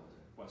hotel was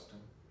it?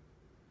 Weston.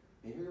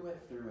 Maybe we went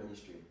through Rainy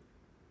Street.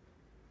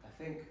 I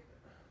think,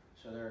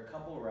 so there were a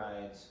couple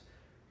rides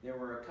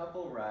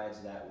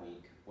that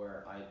week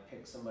where I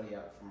picked somebody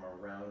up from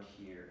around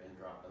here and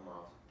dropped them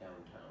off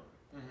downtown.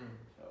 Mm-hmm.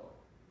 So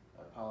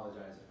I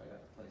apologize if I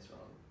got the place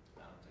wrong.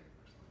 I don't take it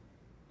personally.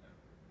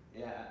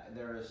 Yeah,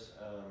 there was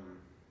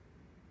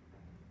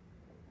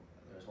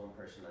one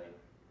person I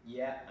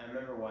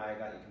remember why I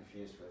got you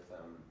confused with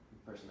the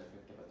person I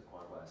picked up at the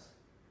Quad West.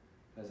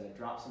 Because I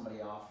dropped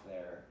somebody off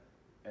there,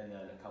 and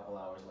then a couple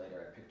hours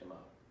later I picked them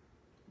up.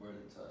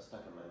 Word. So it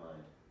stuck in my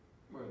mind.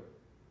 Word.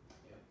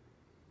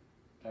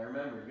 I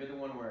remember, you're the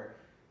one where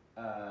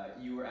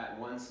you were at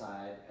one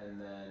side, and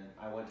then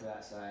I went to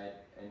that side,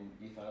 and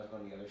you thought I was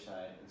going to the other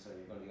side, and so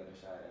you're going to the other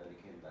side, and then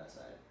you came to that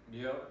side.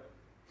 Yep.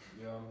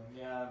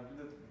 Yeah,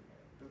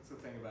 that's the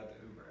thing about the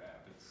Uber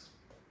app. It's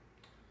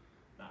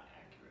not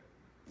accurate.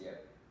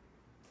 Yep.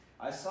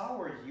 I saw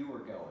where you were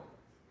going.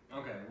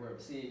 Okay, word.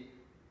 See,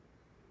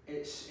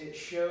 it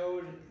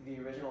showed the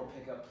original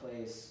pickup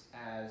place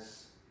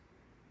as,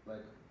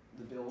 like,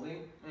 the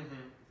building,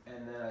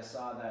 and then I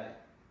saw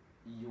that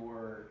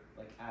your,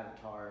 like,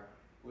 avatar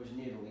was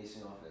near the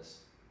leasing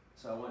office.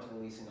 So I went to the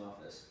leasing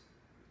office,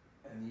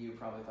 and you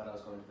probably thought I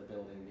was going to the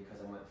building because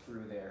I went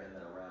through there and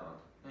then around.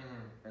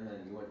 And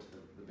then you went to the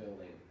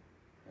building,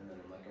 and then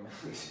I'm like, I'm at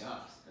the leasing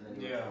office, and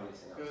then you went to the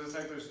leasing because office. it's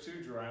like there's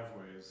 2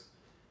 driveways,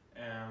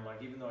 and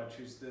like even though I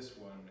choose this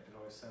one, it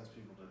always sends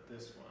people to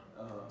this one.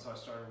 So I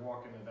started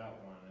walking to that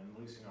one, and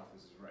the leasing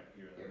office is right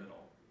here in the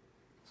middle.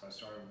 So I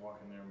started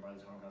walking there, and by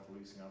the time I got to the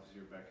leasing office,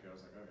 you were back here. I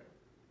was like, okay.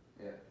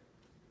 Yeah.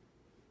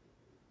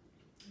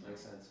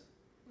 Makes sense.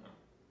 Yeah.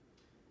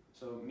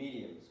 So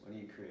mediums, what do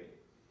you create?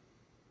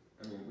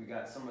 I mean, we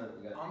got some of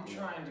I'm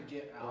trying to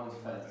get out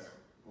of leather.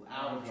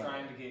 I'm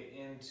trying to get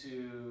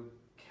into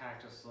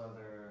cactus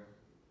leather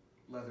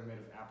made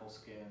of apple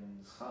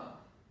skins.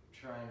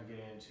 Trying to get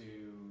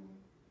into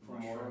For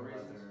moral mushroom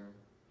reasons?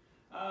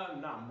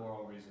 leather. Not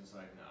moral reasons.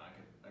 Like no, I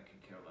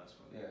could care less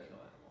whether you kill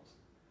animals.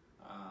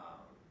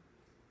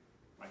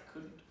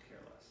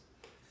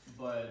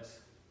 but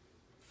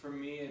for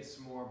me, it's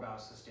more about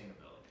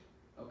sustainability.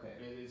 Okay.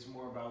 It's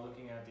more about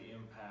looking at the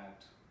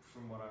impact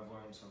from what I've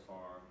learned so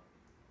far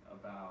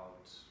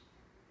about,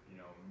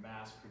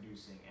 mass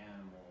producing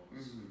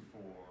animals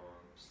for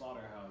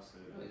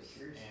slaughterhouses. I'm really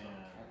curious and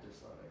about captive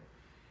slaughter.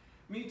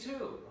 Me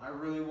too. I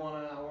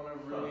wanna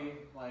really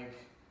like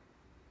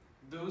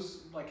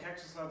those, like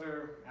cactus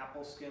leather,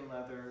 apple skin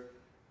leather,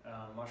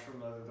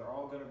 mushroom leather. They're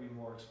all gonna be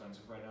more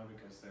expensive right now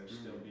because they're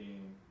still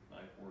being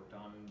like worked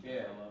on and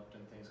developed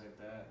and things like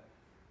that.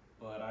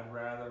 But I'd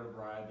rather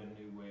ride the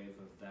new wave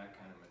of that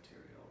kind of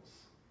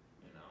materials.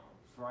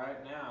 For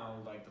right now,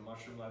 like the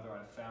mushroom leather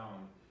I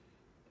found,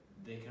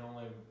 they can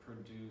only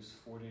produce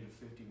 40 to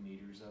 50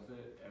 meters of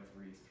it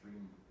every 3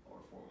 or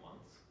 4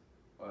 months.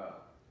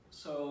 Wow.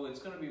 So it's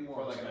going to be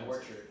more for like expensive. an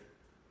orchard.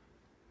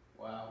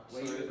 Wow. So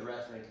Wait, you get the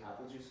rest make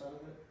apple juice out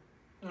of it?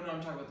 No, I'm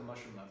talking about the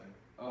mushroom leather.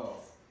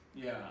 Oh.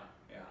 Yeah.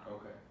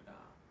 Okay. Yeah.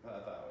 I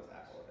thought it was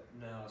apple.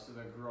 No, so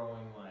they're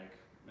growing like,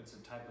 it's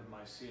a type of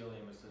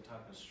mycelium, it's the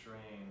type of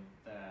strain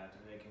that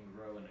they can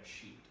grow in a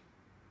sheet.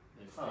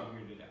 They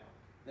figured it out.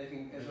 They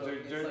can. It's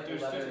There's like a leather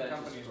different that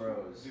companies just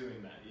grows.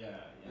 doing that.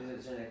 Yeah. Is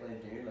it genetically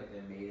engineered? Like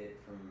they made it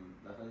from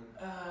nothing?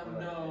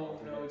 No,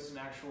 it's an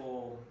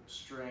actual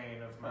strain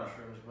of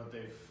mushrooms, but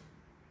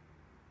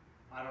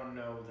I don't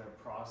know their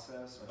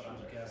process, but I'm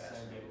Mushrooms are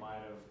guessing they fascinating.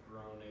 might have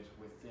grown it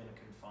within a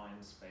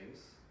confined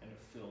space and it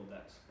filled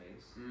that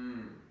space.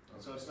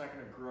 So it's not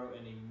going to grow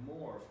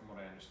anymore, from what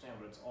I understand,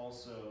 but it's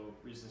also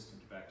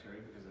resistant to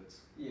bacteria because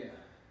it's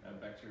a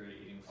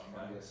bacteria-eating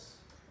fungi. Fungus.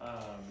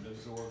 It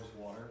absorbs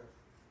water.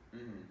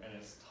 Mm-hmm. And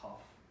it's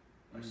tough,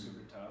 like super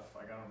tough.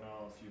 Like I don't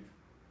know if you've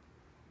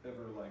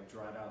ever like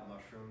dried out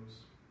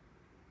mushrooms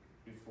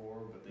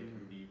before, but they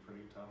can be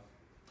pretty tough.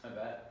 I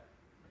bet.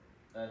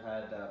 I've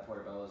had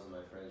portobellos in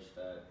my fridge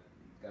that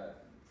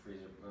got fridge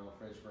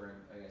burn,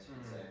 I guess you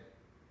could say,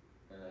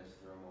 and I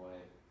just threw them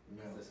away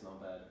because they smell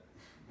bad.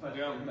 But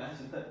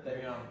imagine that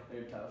they're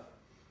tough.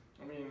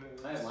 I mean,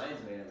 I have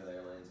lion's mane over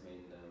there. Lion's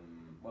mane,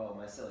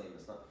 mycelium.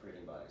 It's not the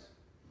fruiting bodies,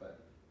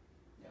 but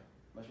yeah,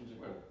 mushrooms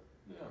are cool.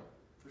 Yeah.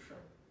 For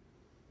sure,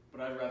 but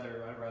I'd rather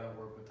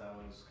work with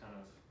those kind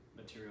of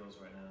materials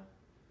right now.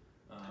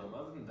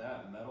 Other than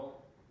that,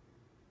 metal.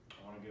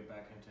 I want to get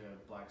back into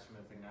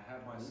blacksmithing. I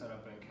have my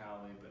setup in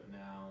Cali, but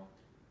now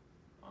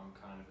I'm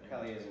kind of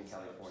Cali is in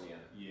California.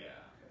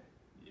 Yeah. Okay.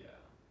 Yeah.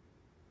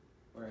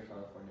 Where in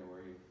California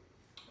were you?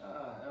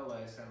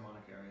 LA, Santa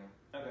Monica area.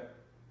 Okay.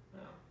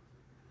 Yeah.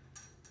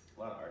 A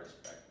lot of artists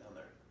back down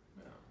there.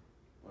 Yeah.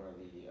 One of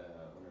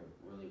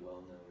really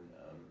well known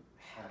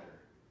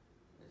hatter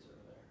is over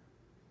there.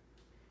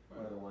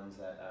 One of the ones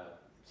that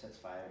sets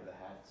fire to the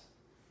hats.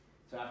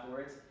 So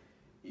afterwards,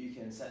 you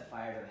can set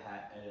fire to the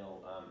hat, and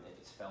it'll, if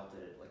it's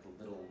felted, like a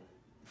little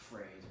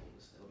phrase,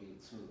 it'll be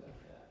smooth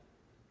after that.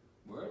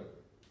 Word?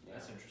 Yeah.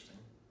 That's interesting.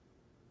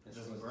 It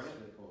doesn't burn it?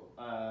 Really cool.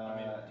 I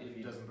mean,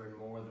 it doesn't burn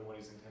more than what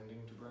he's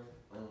intending to burn?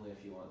 Only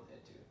if you want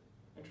it to.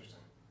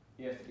 Interesting.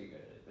 You have to be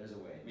good at it. There's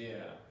a way.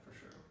 Yeah, for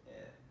sure.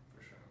 Yeah.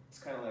 For sure. It's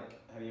kind of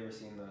like, have you ever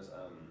seen those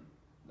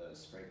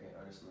spray paint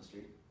artists on the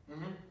street?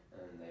 Mm-hmm.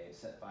 And they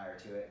set fire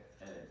to it,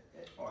 and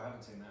it. Oh, I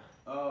haven't seen that.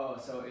 Oh,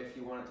 so if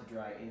you want it to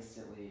dry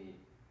instantly,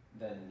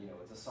 then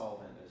it's a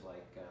solvent. There's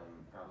like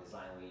probably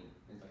xylene.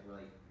 It's like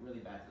really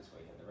bad this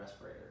way. You have the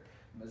respirator,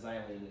 but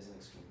xylene is an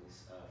extremely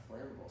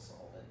flammable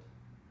solvent,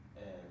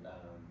 and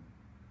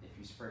if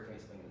you spray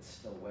paint something and it's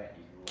still wet,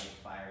 you can light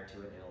fire to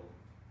it, and it'll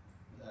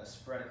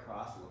spread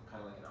across. It'll look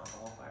kind of like an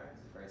alcohol fire.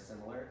 It's very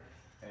similar,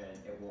 and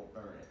it won't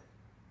burn it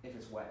if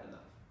it's wet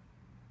enough.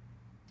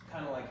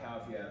 Kind of like how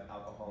if you have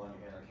alcohol on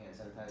your hand, like hand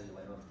sanitizer, you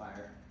light it on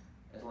fire.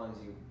 As long as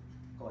you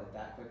go like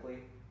that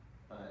quickly,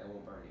 it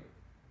won't burn you.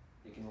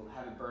 You can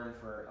have it burn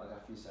for like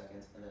a few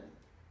seconds, and then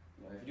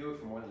if you do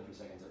it for more than a few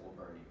seconds, it will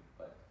burn you.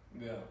 But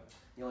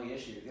the only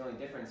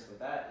difference with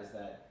that is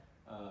that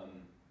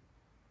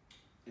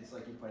it's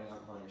like you're putting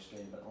alcohol on your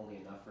skin, but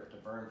only enough for it to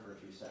burn for a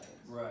few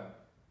seconds. Right.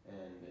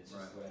 And it's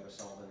just whatever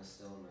solvent is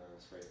still in the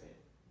spray paint.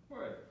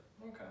 Right.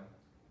 Okay.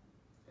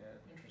 Yeah.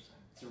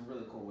 Interesting. It's a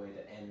really cool way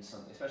to end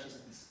something, especially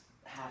since it's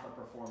half a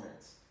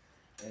performance.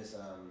 Is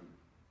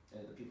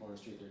the people on the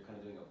street, they're kind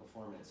of doing a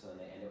performance, and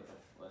they end it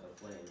with a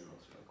flame, and it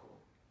looks really cool.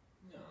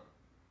 Yeah.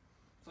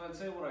 So I'd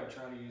say what I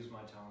try to use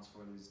my talents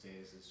for these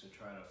days is to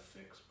try to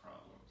fix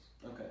problems.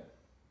 Okay.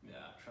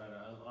 Yeah,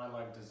 I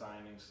like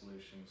designing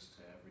solutions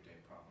to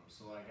everyday problems.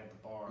 So like at the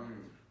bar,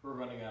 we're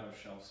running out of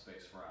shelf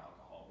space for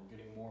alcohol. We're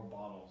getting more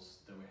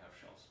bottles than we have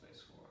shelf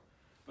space for.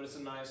 But it's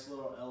a nice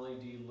little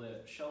LED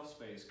lit shelf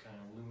space, kind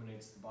of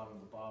illuminates the bottom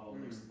of the bottle,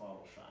 makes the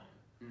bottle shine,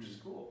 which is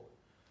cool.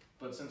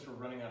 But since we're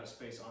running out of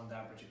space on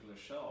that particular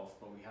shelf,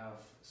 but we have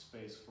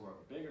space for a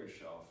bigger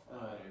shelf,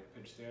 I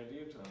pitched the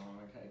idea to them.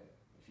 I'm like, hey,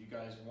 if you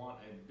guys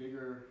want a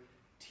bigger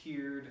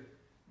tiered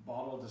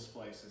bottle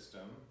display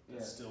system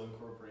that still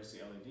incorporates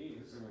the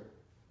LEDs,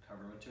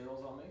 cover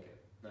materials, I'll make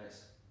it.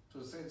 Nice. So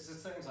it's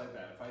just things like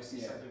that. If I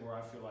see something where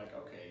I feel like,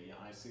 okay,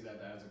 I see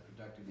that as a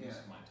productive use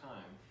of my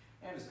time,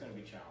 and it's going to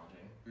be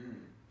challenging.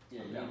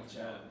 Yeah, you need a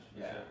challenge.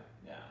 Yeah.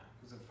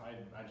 Because if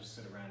I just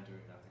sit around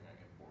doing nothing, I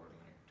get bored and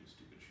I do stupid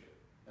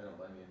I don't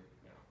blame you.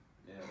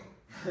 Yeah.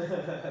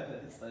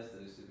 It's nice to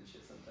do stupid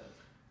shit sometimes.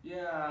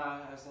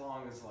 Yeah, as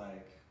long as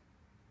like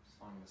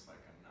I'm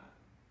not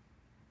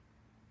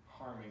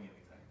harming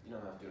anything. You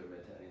don't have to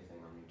admit to anything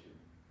on YouTube.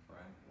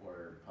 Right.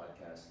 Or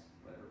podcast,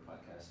 whatever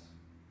podcast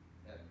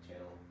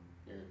channel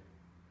you're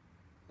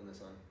on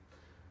this on.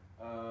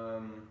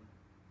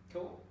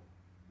 Cool.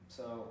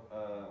 So,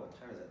 what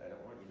time is it? I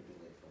don't want you to be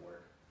late for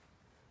work.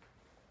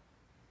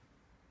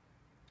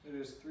 It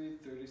is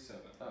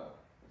 3:37. Oh,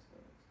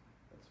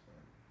 that's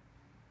fine.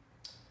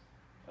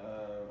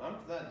 I'm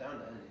that down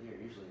to end it here.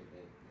 Usually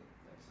it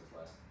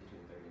lasts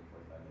between 30 and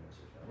 45 minutes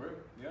or so.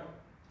 Yeah.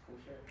 Cool,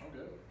 sure. I'm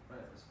good.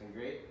 Alright, it's been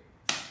great.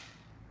 But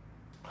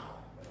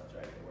I'll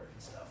try to get work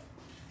and stuff.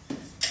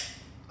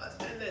 Let's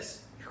end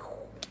this.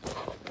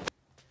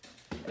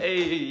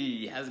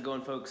 Hey, how's it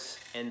going, folks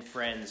and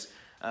friends?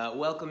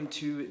 Welcome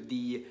to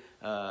the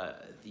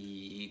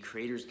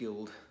Creators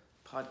Guild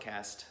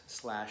podcast /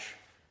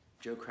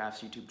 Joe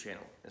Craft's YouTube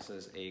channel. This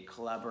is a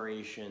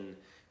collaboration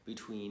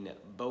between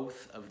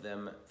both of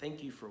them.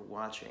 Thank you for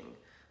watching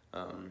 /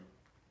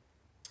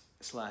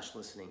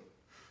 listening.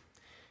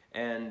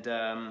 And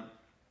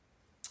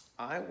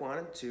I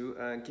wanted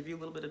to give you a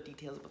little bit of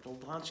details about the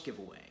launch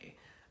giveaway.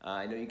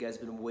 I know you guys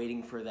have been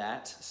waiting for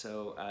that,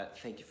 so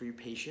thank you for your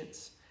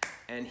patience.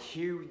 And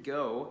here we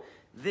go.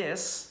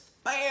 This,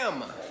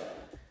 bam!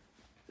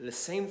 The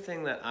same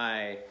thing that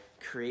I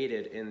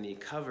created in the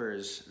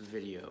covers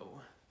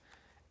video.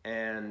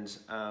 And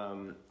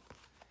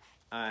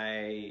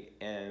I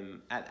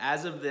am,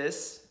 as of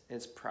this,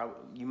 it's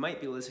you might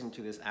be listening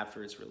to this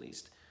after it's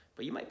released,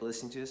 but you might be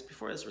listening to this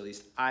before it's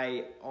released.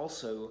 I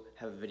also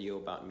have a video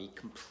about me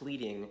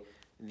completing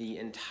the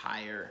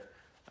entire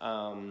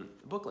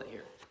booklet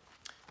here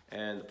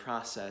and the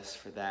process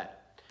for that.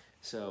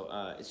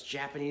 So it's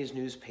Japanese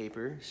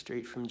newspaper,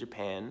 straight from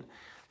Japan,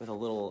 with a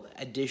little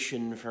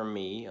addition from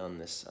me on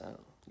this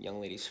young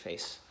lady's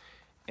face.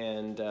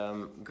 And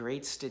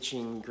great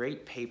stitching,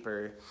 great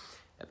paper,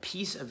 a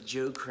piece of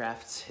Joe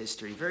Craft's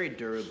history, very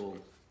durable,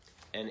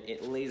 and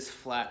it lays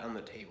flat on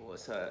the table.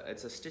 It's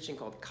a stitching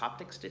called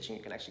Coptic stitching.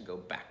 It can actually go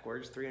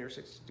backwards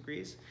 360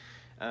 degrees.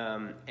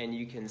 And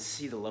you can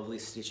see the lovely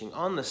stitching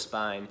on the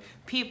spine.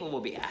 People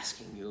will be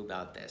asking you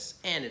about this,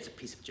 and it's a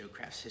piece of Joe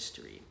Craft's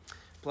history.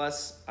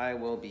 Plus, I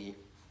will be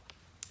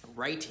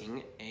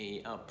writing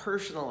a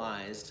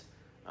personalized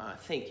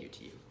thank you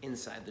to you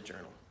inside the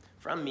journal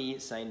from me,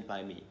 signed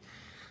by me.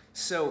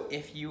 So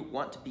if you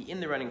want to be in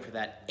the running for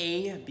that,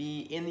 A,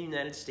 be in the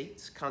United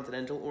States,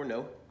 continental or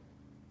no,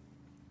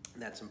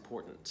 that's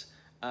important.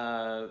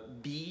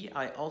 B,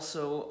 I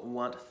also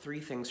want 3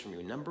 things from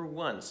you. Number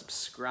 1,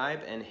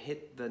 subscribe and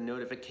hit the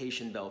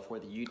notification bell for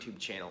the YouTube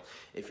channel.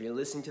 If you're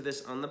listening to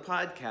this on the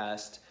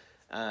podcast,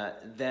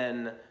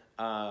 then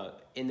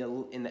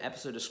in the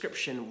episode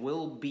description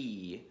will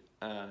be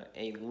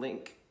a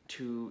link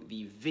to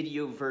the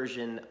video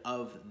version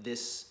of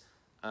this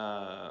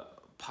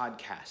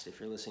podcast. If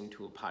you're listening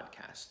to a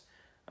podcast,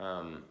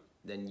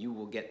 then you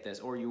will get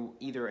this, or you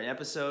either an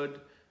episode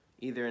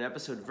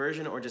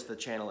version or just the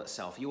channel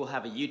itself. You will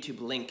have a YouTube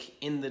link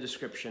in the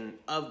description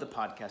of the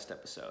podcast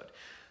episode.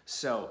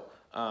 So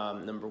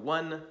number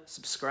 1,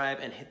 subscribe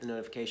and hit the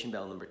notification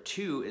bell. Number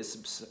 2 is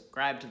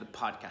subscribe to the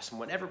podcast on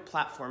whatever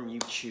platform you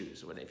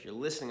choose. If you're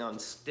listening on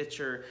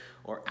Stitcher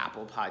or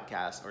Apple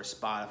Podcasts or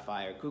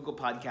Spotify or Google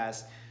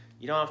Podcasts,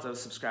 you don't have to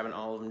subscribe on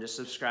all of them. Just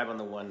subscribe on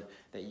the one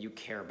that you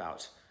care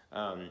about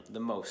the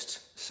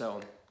most.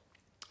 So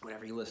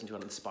whatever you listen to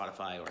on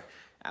Spotify or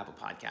Apple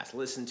Podcasts,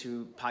 listen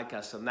to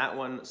podcasts on that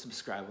one,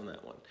 subscribe on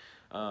that one.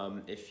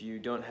 If you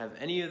don't have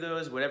any of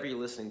those, whatever you're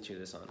listening to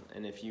this on,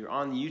 and if you're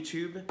on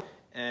YouTube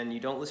and you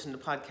don't listen to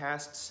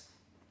podcasts,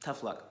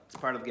 tough luck. It's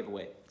part of the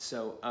giveaway.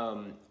 So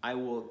I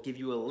will give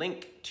you a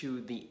link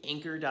to the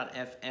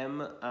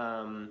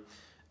anchor.fm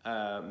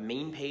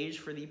main page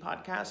for the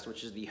podcast,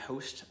 which is the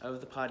host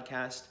of the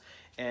podcast,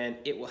 and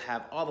it will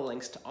have all the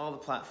links to all the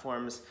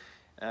platforms.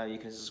 You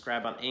can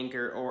subscribe on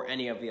Anchor or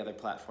any of the other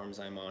platforms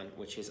I'm on,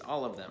 which is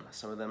all of them.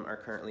 Some of them are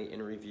currently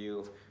in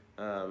review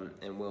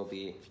and will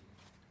be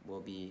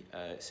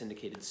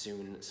syndicated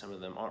soon. Some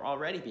of them are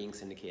already being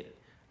syndicated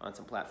on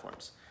some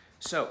platforms.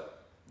 So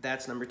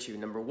that's number 2.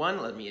 Number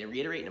 1, let me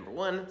reiterate. Number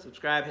 1,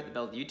 subscribe, hit the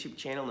bell to the YouTube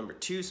channel. Number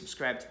 2,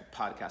 subscribe to the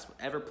podcast,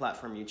 whatever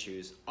platform you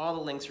choose. All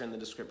the links are in the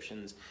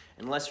descriptions.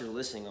 Unless you're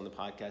listening on the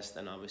podcast,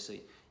 then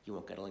obviously you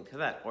won't get a link to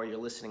that. Or you're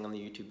listening on the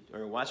YouTube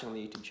or watching on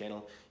the YouTube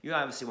channel, you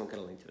obviously won't get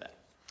a link to that.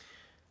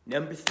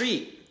 Number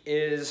 3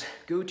 is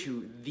go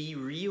to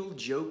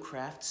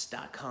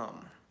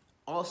therealjoecrafts.com.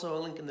 Also a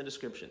link in the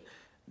description.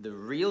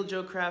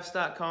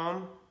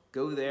 Therealjoecrafts.com,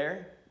 go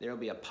there. There will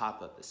be a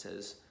pop-up that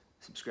says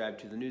subscribe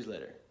to the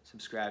newsletter.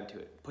 Subscribe to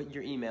it. Put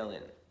your email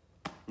in.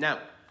 Now,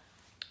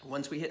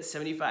 once we hit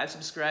 75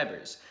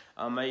 subscribers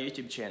on my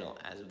YouTube channel,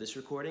 as of this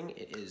recording,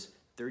 it is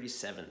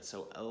 37,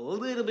 so a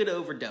little bit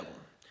over double.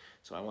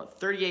 So I want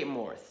 38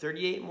 more.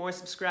 38 more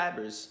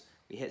subscribers.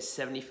 We hit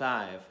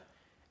 75.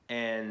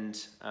 And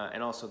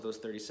also those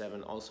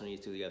 37 also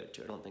need to do the other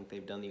 2. I don't think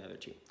they've done the other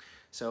 2.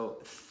 So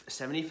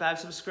 75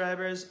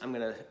 subscribers, I'm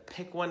gonna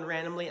pick one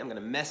randomly, I'm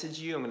gonna message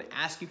you, I'm gonna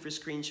ask you for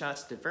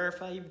screenshots to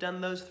verify you've done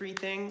those 3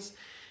 things.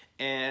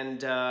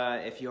 And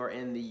if you're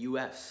in the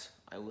US,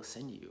 I will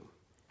send you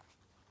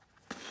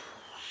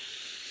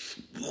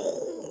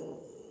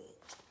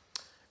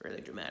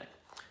really dramatic.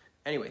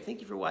 Anyway,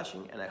 thank you for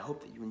watching, and I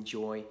hope that you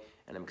enjoy,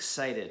 and I'm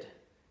excited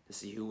to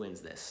see who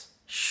wins this.